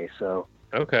the day. So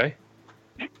okay,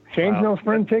 Shane's no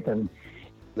spring chicken.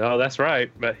 No, that's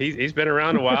right. But he's been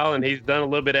around a while and he's done a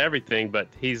little bit of everything. But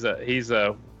he's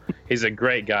a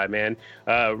great guy, man.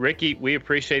 Ricky, we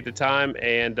appreciate the time,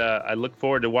 and I look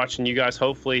forward to watching you guys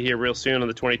hopefully here real soon on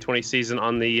the 2020 season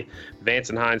on the Vance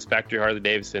and Hines Factory Harley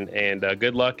Davidson. And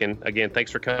good luck. And again,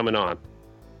 thanks for coming on.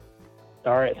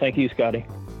 All right, thank you, Scotty.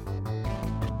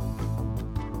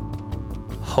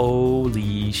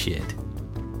 Holy shit.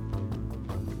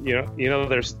 You know,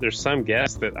 there's some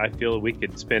guests that I feel we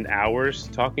could spend hours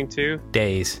talking to.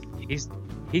 Days.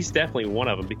 He's definitely one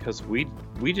of them because we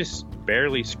just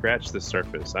barely scratched the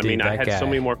surface. I mean, I had so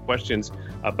many more questions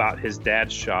about his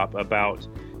dad's shop, about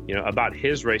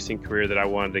his racing career that I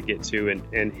wanted to get to,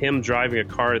 and him driving a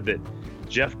car that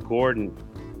Jeff Gordon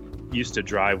used to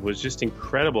drive was just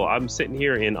incredible. I'm sitting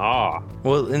here in awe.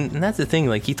 Well, and that's the thing.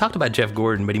 Like, he talked about Jeff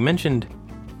Gordon, but he mentioned.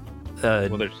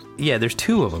 There's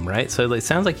two of them, right? So it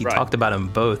sounds like he talked about them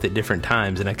both at different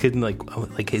times, and I couldn't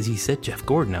as he said Jeff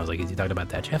Gordon, I was like, is he talking about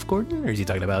that Jeff Gordon, or is he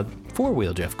talking about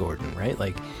four-wheel Jeff Gordon, right?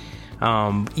 Like,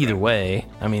 either way,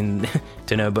 I mean,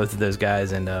 to know both of those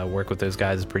guys and work with those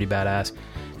guys is pretty badass.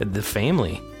 The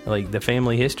family, like the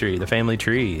family history, the family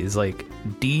tree is like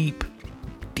deep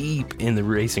in the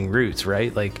racing roots,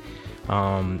 right? Like,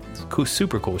 cool,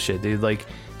 super cool shit, dude. Like,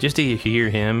 just to hear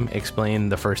him explain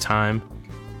the first time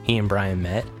he and Bryan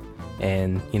met,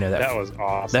 and that was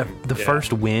awesome. The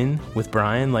first win with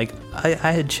Bryan, like I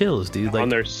had chills, dude. Like, on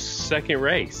their second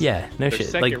race. Yeah, no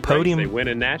shit. Like podium, they win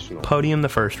a national. Podium the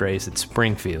first race at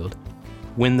Springfield,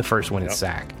 win the first one at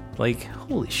SAC. Like,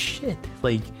 holy shit!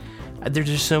 Like, there's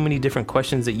just so many different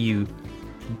questions that you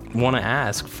want to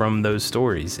ask from those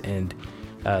stories, and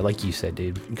like you said,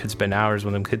 dude, you could spend hours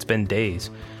with them, could spend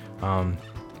days. And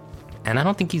I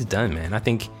don't think he's done, man. I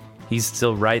think he's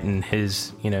still writing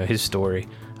his story.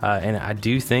 And I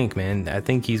do think, man, I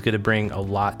think he's going to bring a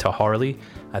lot to Harley.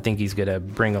 I think he's going to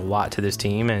bring a lot to this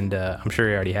team, and I'm sure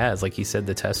he already has. Like he said,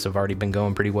 the tests have already been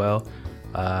going pretty well.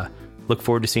 Look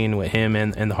forward to seeing what him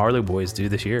and the Harley boys do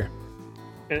this year.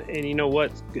 And you know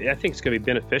what? I think it's going to be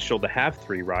beneficial to have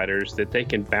three riders that they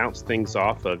can bounce things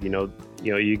off of. You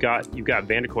got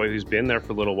Vanderkoy, who's been there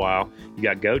for a little while. You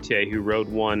got Gautier, who rode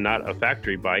one, not a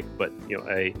factory bike, but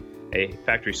a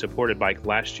factory supported bike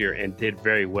last year and did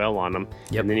very well on them.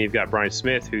 Yep. And then you've got Bryan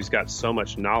Smith, who's got so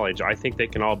much knowledge. I think they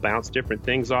can all bounce different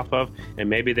things off of, and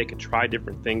maybe they could try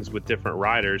different things with different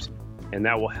riders, and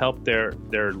that will help their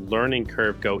learning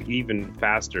curve go even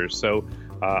faster. So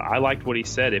I liked what he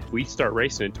said. If we start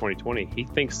racing in 2020, he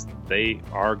thinks they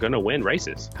are going to win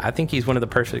races. I think he's one of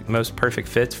the most perfect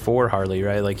fits for Harley,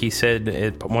 right? Like he said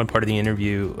at one part of the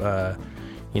interview,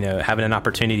 having an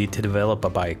opportunity to develop a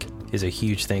bike is a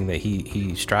huge thing that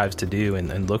he strives to do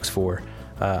and looks for.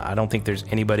 I don't think there's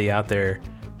anybody out there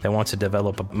that wants to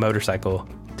develop a motorcycle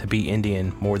to be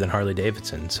Indian more than Harley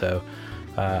Davidson. So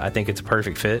I think it's a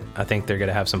perfect fit. I think they're going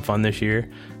to have some fun this year.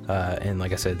 And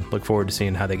like I said, look forward to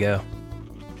seeing how they go.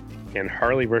 And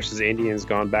Harley versus Indian's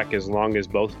gone back as long as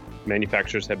both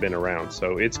manufacturers have been around.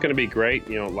 So it's going to be great.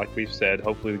 Like we've said,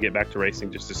 hopefully we get back to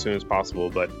racing just as soon as possible.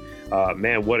 But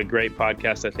man, what a great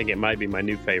podcast. I think it might be my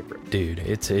new favorite. Dude,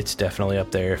 it's definitely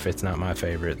up there if it's not my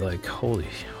favorite. Like, holy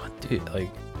dude, like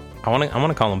I want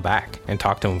to call him back and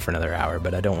talk to him for another hour,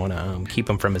 but I don't want to keep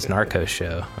him from his Narcos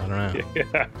show. I don't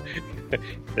know.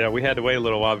 Yeah, we had to wait a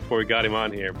little while before we got him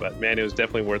on here, but man, it was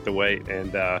definitely worth the wait,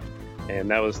 and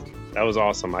that was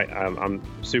awesome. I'm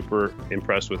super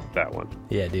impressed with that one.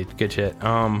 Yeah, dude, good shit.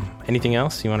 Anything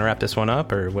else? You want to wrap this one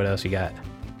up, or what else you got?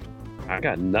 I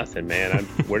got nothing, man.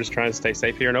 We're just trying to stay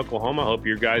safe here in Oklahoma. I hope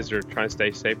you guys are trying to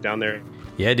stay safe down there.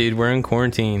 Yeah, dude, we're in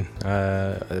quarantine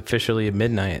officially at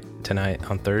midnight tonight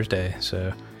on Thursday.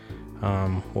 So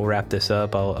we'll wrap this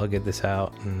up. I'll get this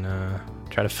out and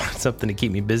try to find something to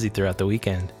keep me busy throughout the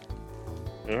weekend.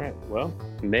 All right. Well,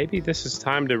 maybe this is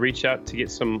time to reach out to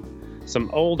get some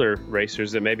older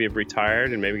racers that maybe have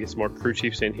retired and maybe get some more crew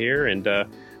chiefs in here. And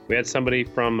we had somebody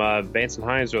from Vance and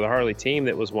Hines or the Harley team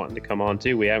that was wanting to come on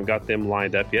too. We haven't got them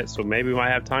lined up yet, so maybe we might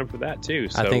have time for that too.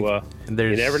 So I think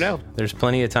you never know. There's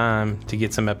plenty of time to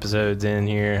get some episodes in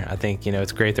here. I think,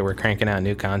 it's great that we're cranking out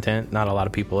new content. Not a lot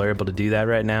of people are able to do that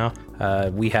right now.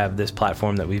 We have this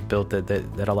platform that we've built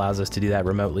that allows us to do that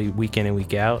remotely week in and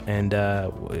week out. And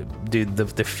dude,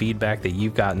 the feedback that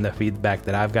you've gotten, the feedback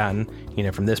that I've gotten,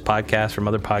 from this podcast, from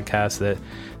other podcasts that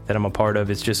I'm a part of,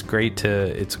 it's great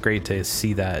to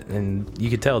see that, and you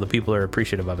can tell the people are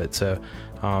appreciative of it. So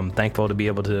thankful to be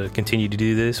able to continue to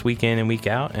do this week in and week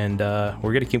out, and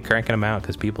we're going to keep cranking them out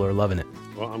because people are loving it.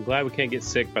 Well, I'm glad we can't get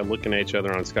sick by looking at each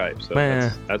other on Skype, so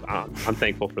I'm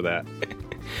thankful for that.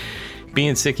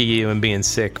 Being sick of you and being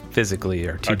sick physically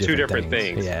are two different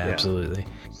things. Yeah, absolutely.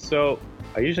 So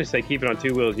I usually say keep it on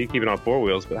 2 wheels, you keep it on 4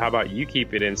 wheels, but how about you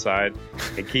keep it inside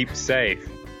and keep safe?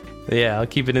 Yeah, I'll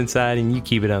keep it inside and you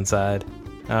keep it outside.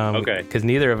 Okay. Because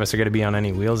neither of us are going to be on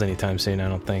any wheels anytime soon, I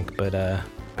don't think. But I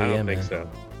don't think so.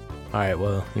 All right,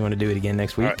 well, you want to do it again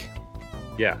next week? Right.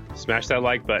 Yeah, smash that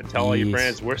like button. Tell all your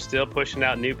friends. We're still pushing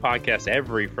out new podcasts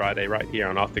every Friday right here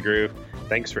on Off the Groove.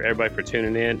 Thanks for everybody for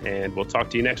tuning in, and we'll talk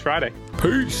to you next Friday.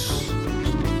 Peace.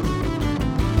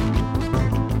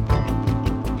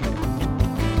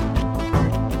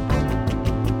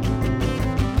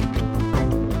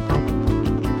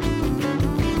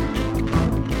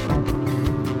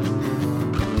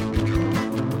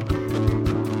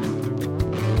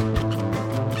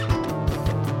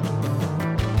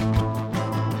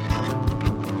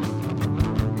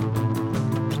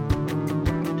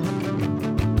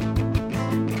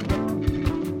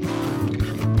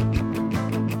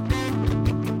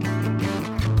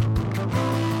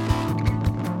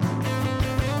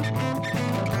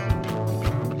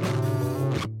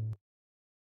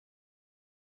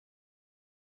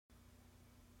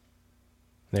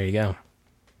 There you go.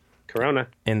 Corona.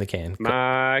 In the can.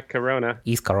 My Corona.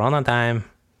 It's Corona time.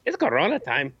 It's Corona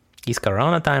time. It's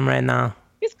Corona time right now.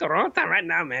 It's Corona time right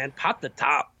now, man. Pop the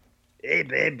top. Hey,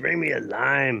 babe, bring me a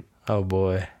lime. Oh,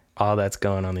 boy. All that's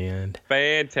going on the end.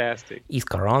 Fantastic. It's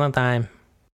Corona time.